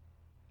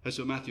 That's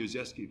what Matthew is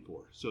asking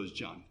for. So is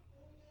John.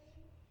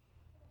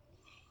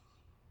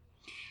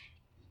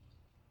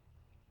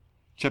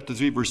 Chapter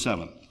 3, verse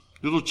 7.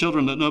 Little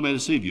children, let no man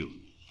deceive you.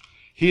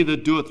 He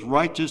that doeth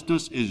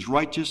righteousness is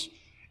righteous,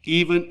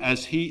 even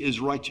as he is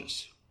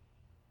righteous.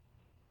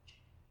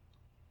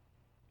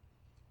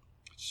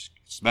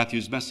 It's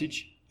Matthew's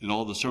message in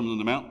all the Sermon on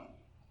the Mount.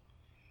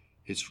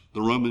 It's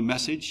the Roman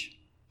message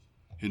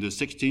in the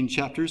 16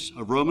 chapters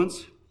of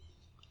Romans.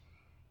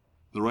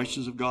 The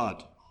righteousness of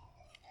God.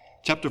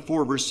 Chapter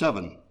 4, verse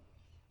 7.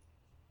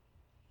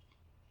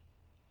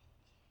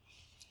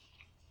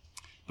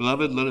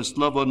 Beloved, let us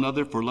love one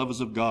another, for love is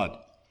of God.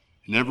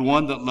 And every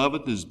one that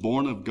loveth is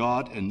born of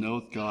God and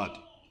knoweth God.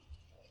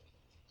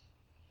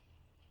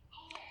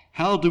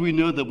 How do we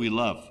know that we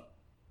love?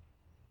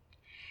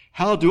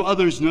 How do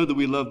others know that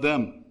we love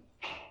them?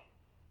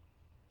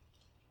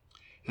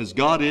 As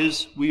God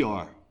is, we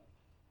are.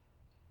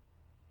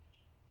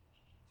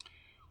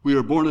 We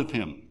are born of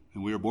him,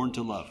 and we are born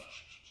to love.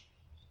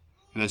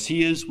 And as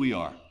he is, we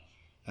are.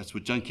 That's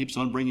what John keeps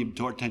on bringing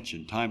to our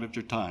attention time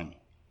after time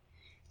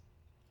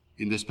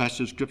in this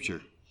passage of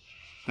Scripture.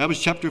 That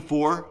was chapter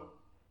 4,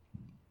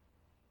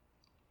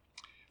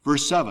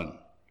 verse 7.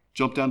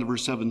 Jump down to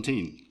verse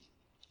 17.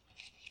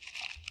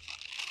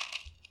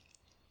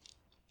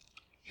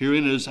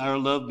 Herein is our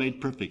love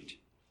made perfect,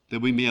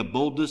 that we may have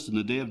boldness in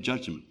the day of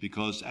judgment,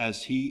 because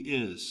as he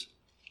is,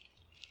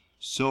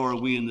 so are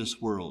we in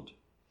this world,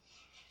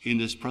 in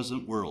this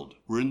present world.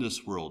 We're in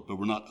this world, but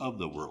we're not of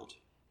the world.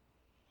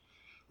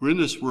 We're in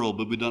this world,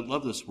 but we don't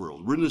love this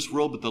world. We're in this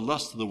world, but the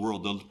lust of the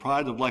world, the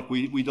pride of life,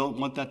 we don't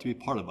want that to be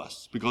part of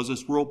us, because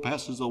this world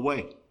passes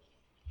away.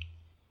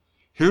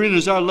 Herein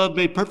is our love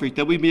made perfect,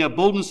 that we may have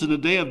boldness in the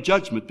day of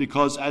judgment,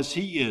 because as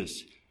he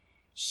is,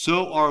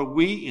 so are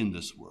we in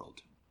this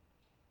world.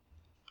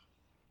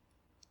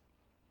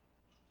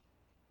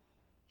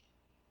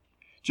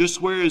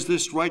 Just where is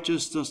this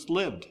righteousness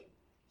lived?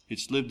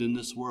 It's lived in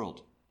this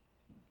world.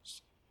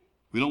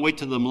 We don't wait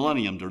till the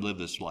millennium to live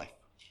this life.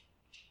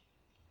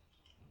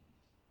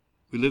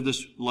 We live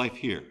this life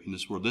here in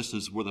this world. This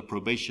is where the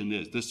probation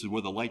is. This is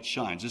where the light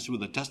shines. This is where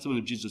the testimony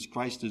of Jesus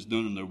Christ is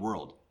known in the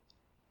world.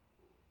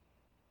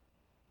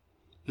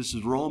 This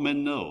is where all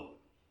men know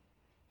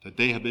that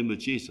they have been with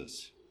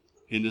Jesus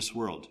in this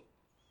world.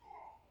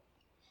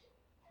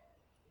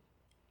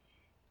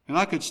 And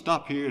I could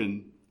stop here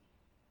and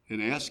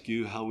ask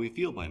you how we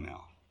feel by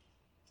now.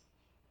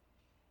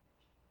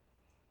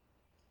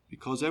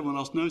 Because everyone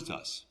else knows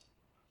us.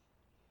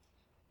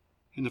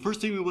 And the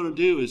first thing we want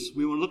to do is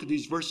we want to look at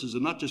these verses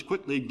and not just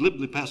quickly,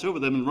 glibly pass over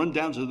them and run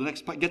down to the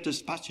next part, get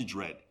this passage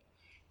read.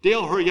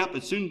 Dale, hurry up.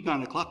 As soon as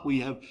 9 o'clock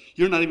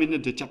you're not even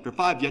into chapter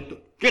 5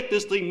 yet. Get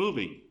this thing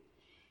moving.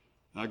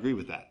 I agree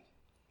with that.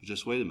 But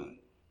just wait a minute.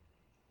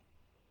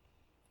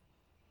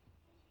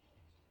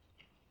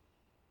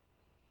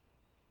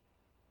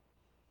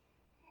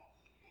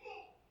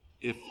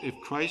 If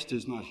Christ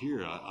is not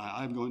here,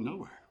 I'm going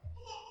nowhere.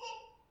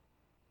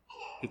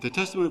 If the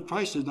testimony of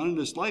Christ is not in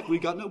this life,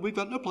 we've got no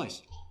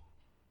place.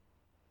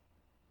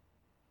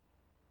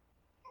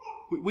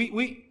 A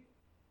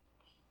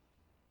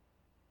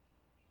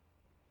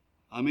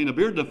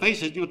beard in the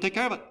face isn't going to take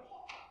care of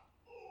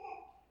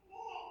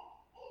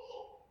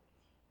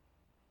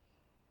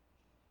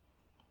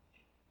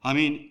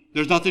it.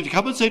 There's nothing to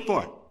compensate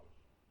for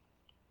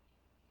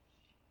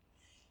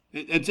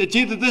it. It's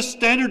either this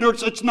standard or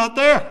it's not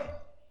there.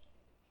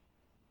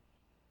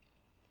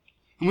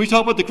 When we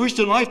talk about the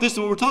Christian life, this is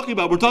what we're talking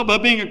about. We're talking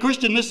about being a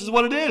Christian. This is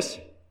what it is.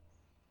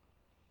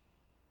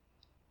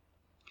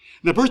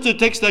 And the person that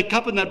takes that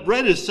cup and that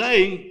bread is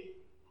saying,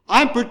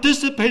 I'm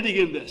participating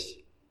in this.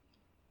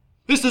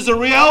 This is a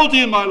reality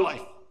in my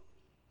life.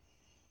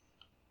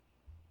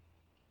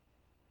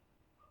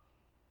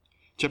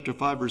 Chapter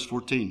 5, verse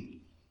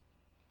 14.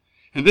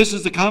 And this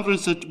is the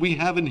confidence that we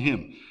have in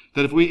him,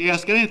 that if we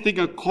ask anything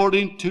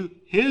according to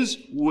his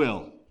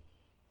will,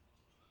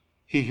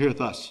 he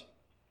heareth us.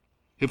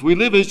 If we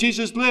live as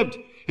Jesus lived,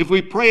 if we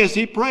pray as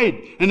he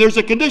prayed, and there's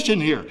a condition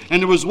here,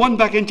 and there was one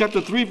back in chapter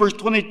 3, verse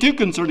 22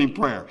 concerning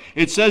prayer.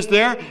 It says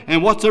there,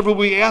 and whatsoever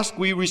we ask,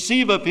 we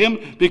receive of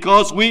him,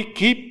 because we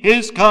keep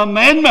his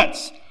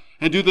commandments.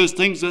 and do those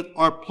things that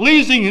are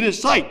pleasing in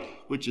his sight,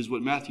 which is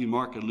what Matthew,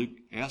 Mark, and Luke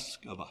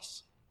ask of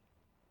us.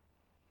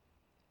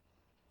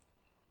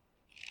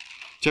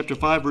 Chapter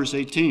 5, verse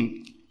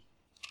 18.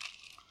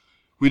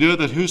 We know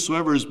that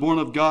whosoever is born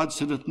of God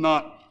sinneth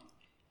not,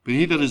 but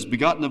he that is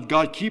begotten of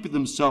God keepeth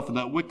himself, and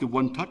that wicked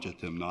one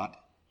toucheth him not.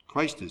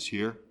 Christ is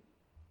here.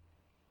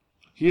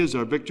 He is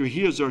our victory.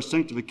 He is our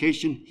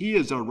sanctification. He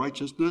is our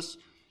righteousness.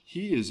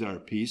 He is our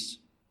peace.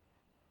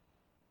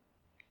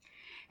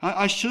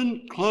 I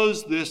shouldn't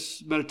close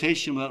this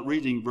meditation without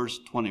reading verse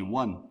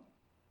 21.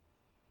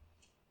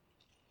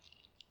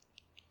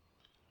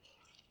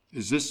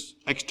 Is this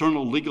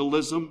external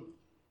legalism?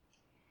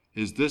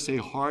 Is this a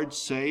hard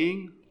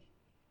saying?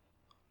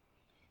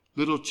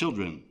 Little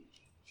children,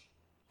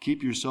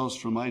 keep yourselves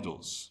from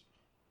idols.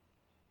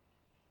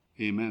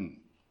 Amen.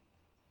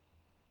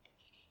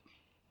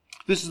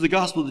 This is the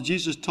gospel that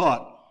Jesus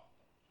taught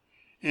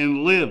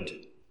and lived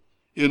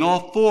in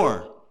all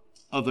four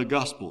of the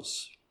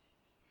gospels.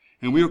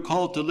 And we are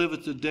called to live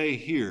it today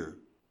here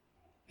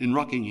in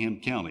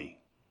Rockingham County,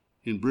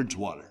 in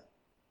Bridgewater,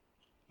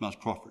 Mount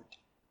Crawford,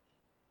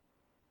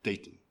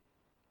 Dayton,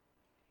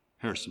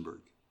 Harrisonburg.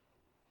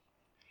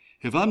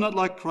 If I'm not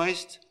like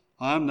Christ,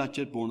 I am not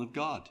yet born of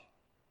God.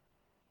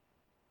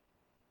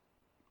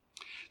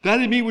 That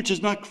in me which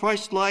is not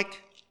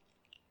Christ-like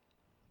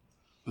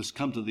must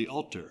come to the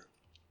altar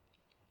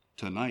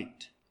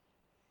tonight.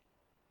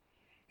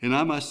 And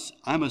I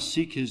must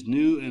seek his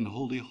new and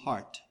holy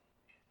heart.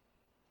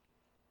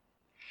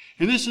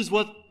 And this is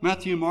what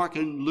Matthew, Mark,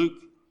 and Luke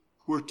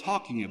were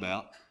talking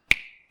about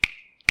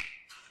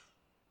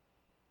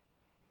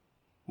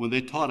when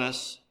they taught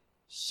us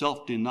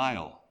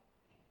self-denial.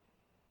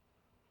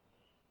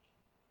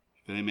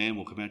 If any man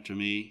will come after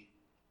me,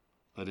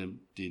 let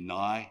him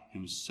deny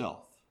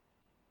himself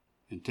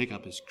and take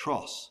up his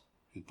cross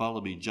and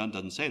follow me. John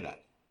doesn't say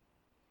that.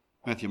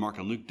 Matthew, Mark,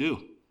 and Luke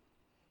do.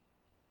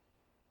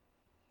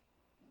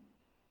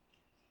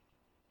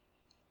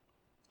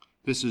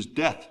 This is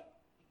death.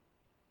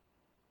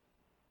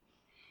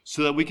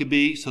 So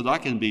that I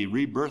can be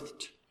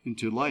rebirthed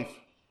into life.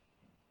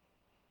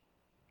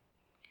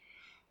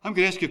 I'm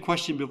going to ask you a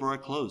question before I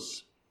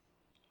close.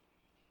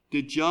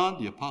 Did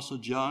John, the Apostle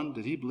John,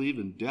 did he believe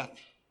in death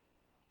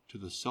to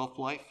the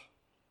self-life?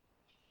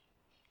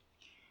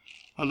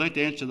 I'd like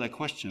to answer that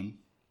question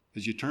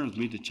as you turn with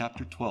me to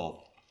chapter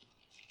 12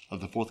 of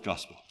the fourth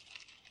gospel.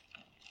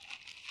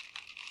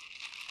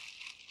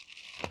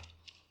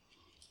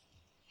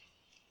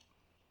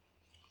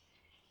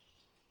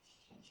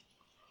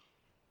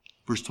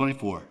 Verse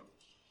 24.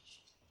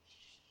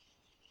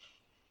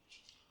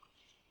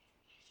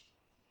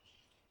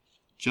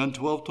 John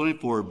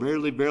 12:24.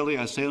 Verily, verily,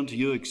 I say unto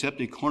you, except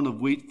a corn of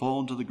wheat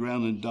fall into the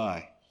ground and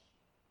die,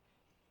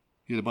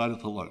 it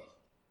abideth alone.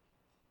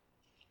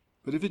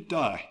 But if it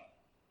die,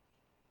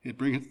 it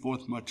bringeth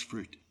forth much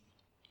fruit.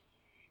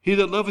 He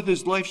that loveth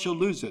his life shall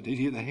lose it, and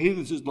he that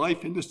hateth his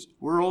life in this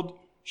world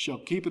shall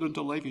keep it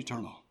unto life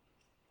eternal.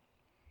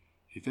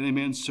 If any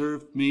man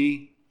serve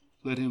me,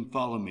 let him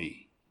follow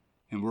me.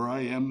 And where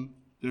I am,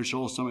 there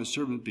shall also my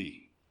servant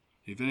be.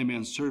 If any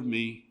man serve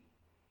me,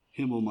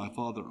 him will my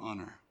Father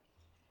honor.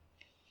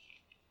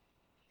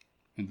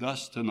 And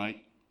thus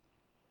tonight,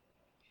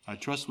 I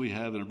trust we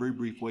have in a very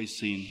brief way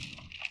seen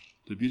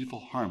the beautiful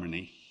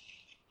harmony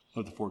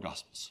of the four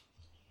Gospels.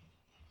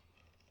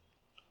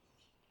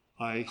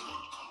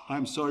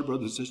 I'm sorry,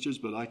 brothers and sisters,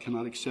 but I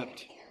cannot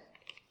accept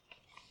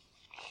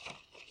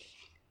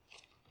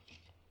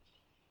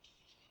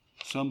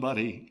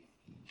somebody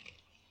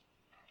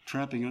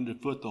tramping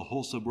underfoot the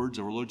wholesome words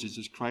of our Lord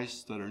Jesus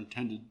Christ that are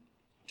intended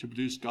to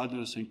produce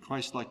godliness and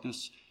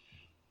Christ-likeness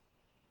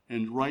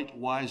and right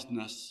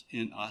wiseness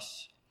in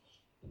us,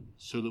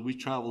 so that we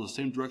travel the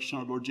same direction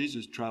our Lord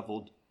Jesus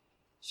traveled,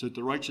 so that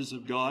the righteousness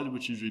of God,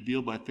 which is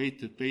revealed by faith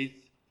to faith,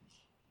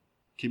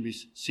 can be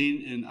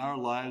seen in our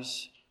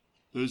lives,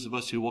 those of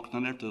us who walk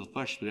not after the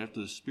flesh, but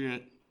after the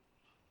Spirit.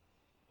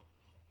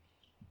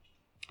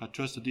 I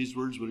trust that these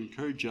words would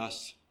encourage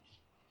us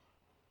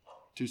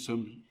to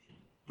some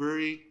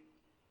very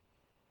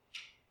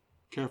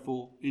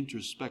careful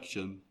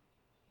introspection.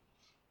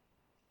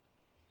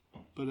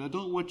 But I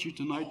don't want you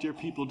tonight, dear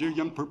people, dear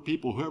young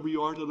people, whoever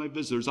you are tonight,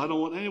 visitors, I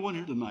don't want anyone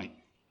here tonight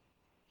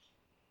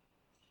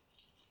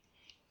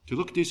to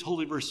look at these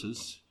holy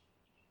verses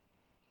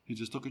and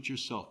just look at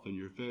yourself and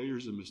your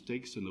failures and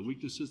mistakes and the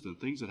weaknesses and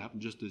things that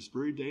happened just this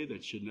very day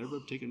that should never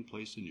have taken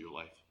place in your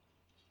life.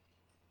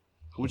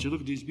 I want you to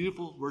look at these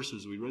beautiful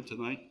verses we read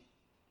tonight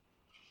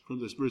from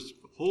this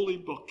holy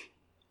book.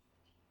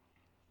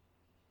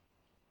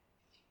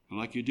 And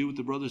like you do what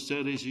the brother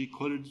said as he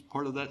quoted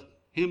part of that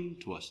hymn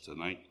to us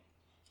tonight,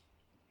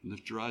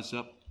 lift your eyes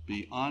up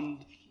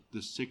beyond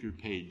the sacred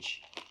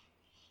page.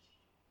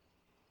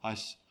 I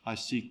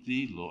seek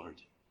thee,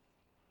 Lord.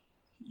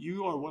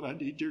 You are what I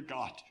need, dear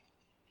God.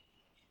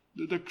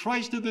 The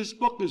Christ of this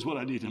book is what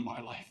I need in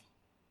my life.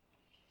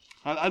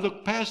 I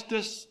look past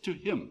this to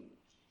him.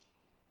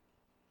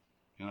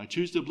 And I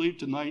choose to believe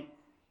tonight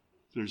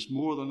there's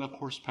more than enough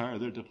horsepower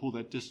there to pull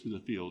that disc through the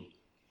field.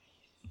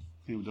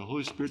 And with the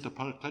Holy Spirit, the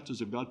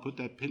Paracletus of God, put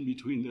that pin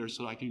between there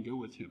so I can go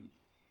with him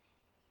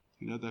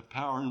and have that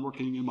power and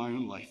working in my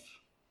own life.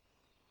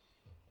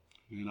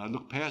 And I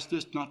look past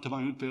this, not to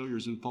my own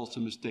failures and faults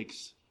and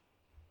mistakes.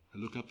 I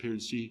look up here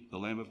and see the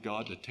Lamb of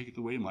God that taketh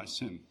away my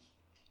sin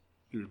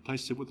and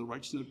replace it with the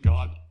righteousness of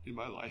God in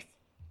my life.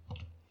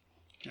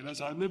 And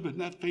as I live in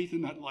that faith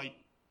and that light,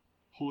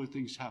 holy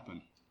things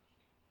happen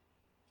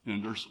in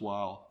an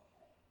erstwhile,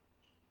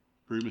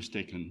 very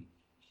mistaken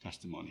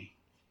testimony.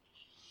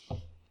 And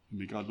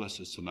may God bless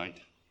us tonight.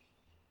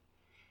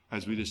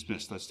 As we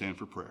dismiss, let's stand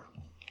for prayer.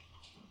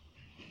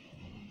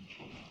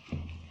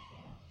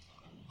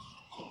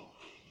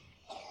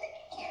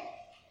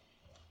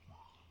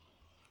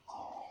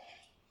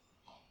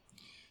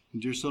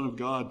 And dear Son of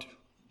God,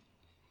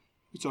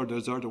 it's our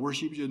desire to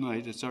worship you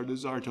tonight. It's our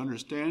desire to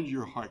understand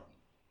your heart.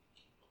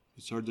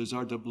 It's our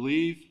desire to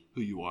believe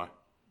who you are.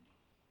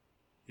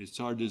 It's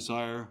our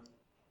desire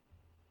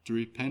to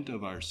repent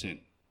of our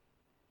sin.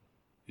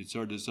 It's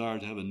our desire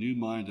to have a new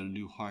mind and a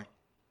new heart.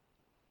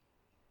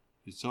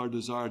 It's our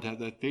desire to have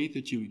that faith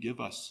that you would give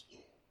us.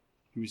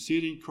 We see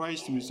it in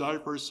Christ and we desire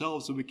it for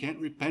ourselves, and we can't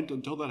repent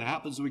until that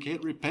happens. We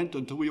can't repent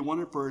until we want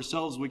it for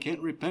ourselves. We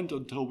can't repent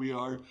until we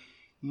are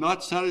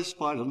not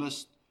satisfied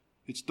unless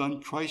it's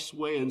done Christ's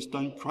way and it's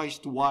done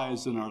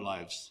Christ-wise in our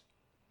lives.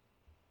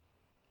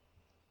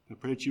 I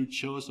pray that you would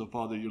show us, oh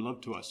Father, your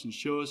love to us and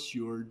show us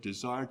your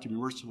desire to be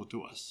merciful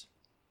to us.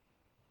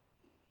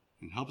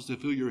 And help us to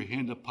feel your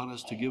hand upon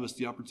us to give us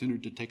the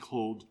opportunity to take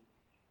hold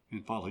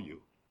and follow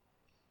you.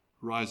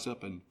 Rise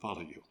up and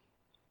follow you.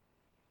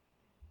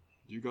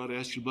 Dear God, I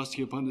ask your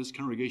blessing upon this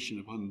congregation,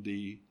 upon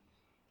the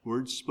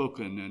words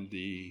spoken and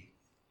the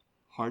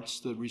hearts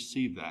that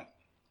receive that.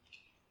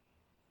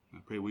 I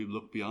pray we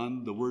look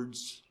beyond the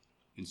words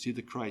and see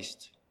the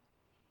Christ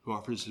who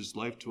offers his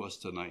life to us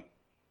tonight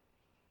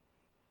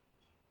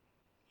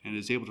and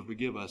is able to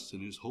forgive us,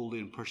 and whose holy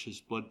and precious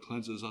blood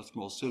cleanses us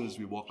from all sin as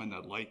we walk in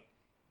that light.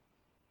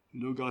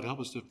 And, oh God, help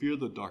us to fear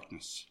the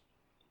darkness.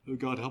 Oh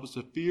God, help us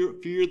to fear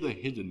the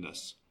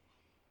hiddenness.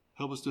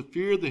 Help us to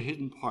fear the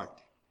hidden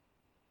part.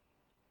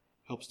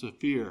 Help us to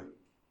fear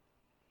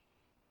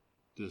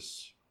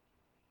this.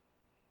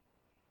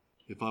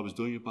 If I was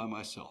doing it by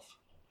myself,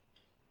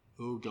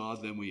 oh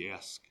God, then we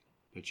ask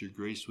that your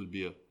grace would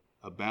be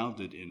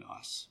abounded in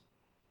us,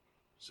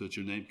 so that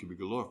your name can be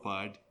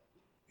glorified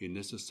in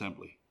this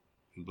assembly.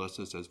 And bless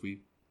us as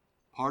we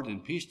part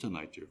in peace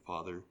tonight, dear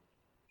Father.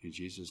 In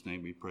Jesus'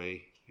 name we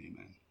pray.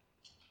 Amen.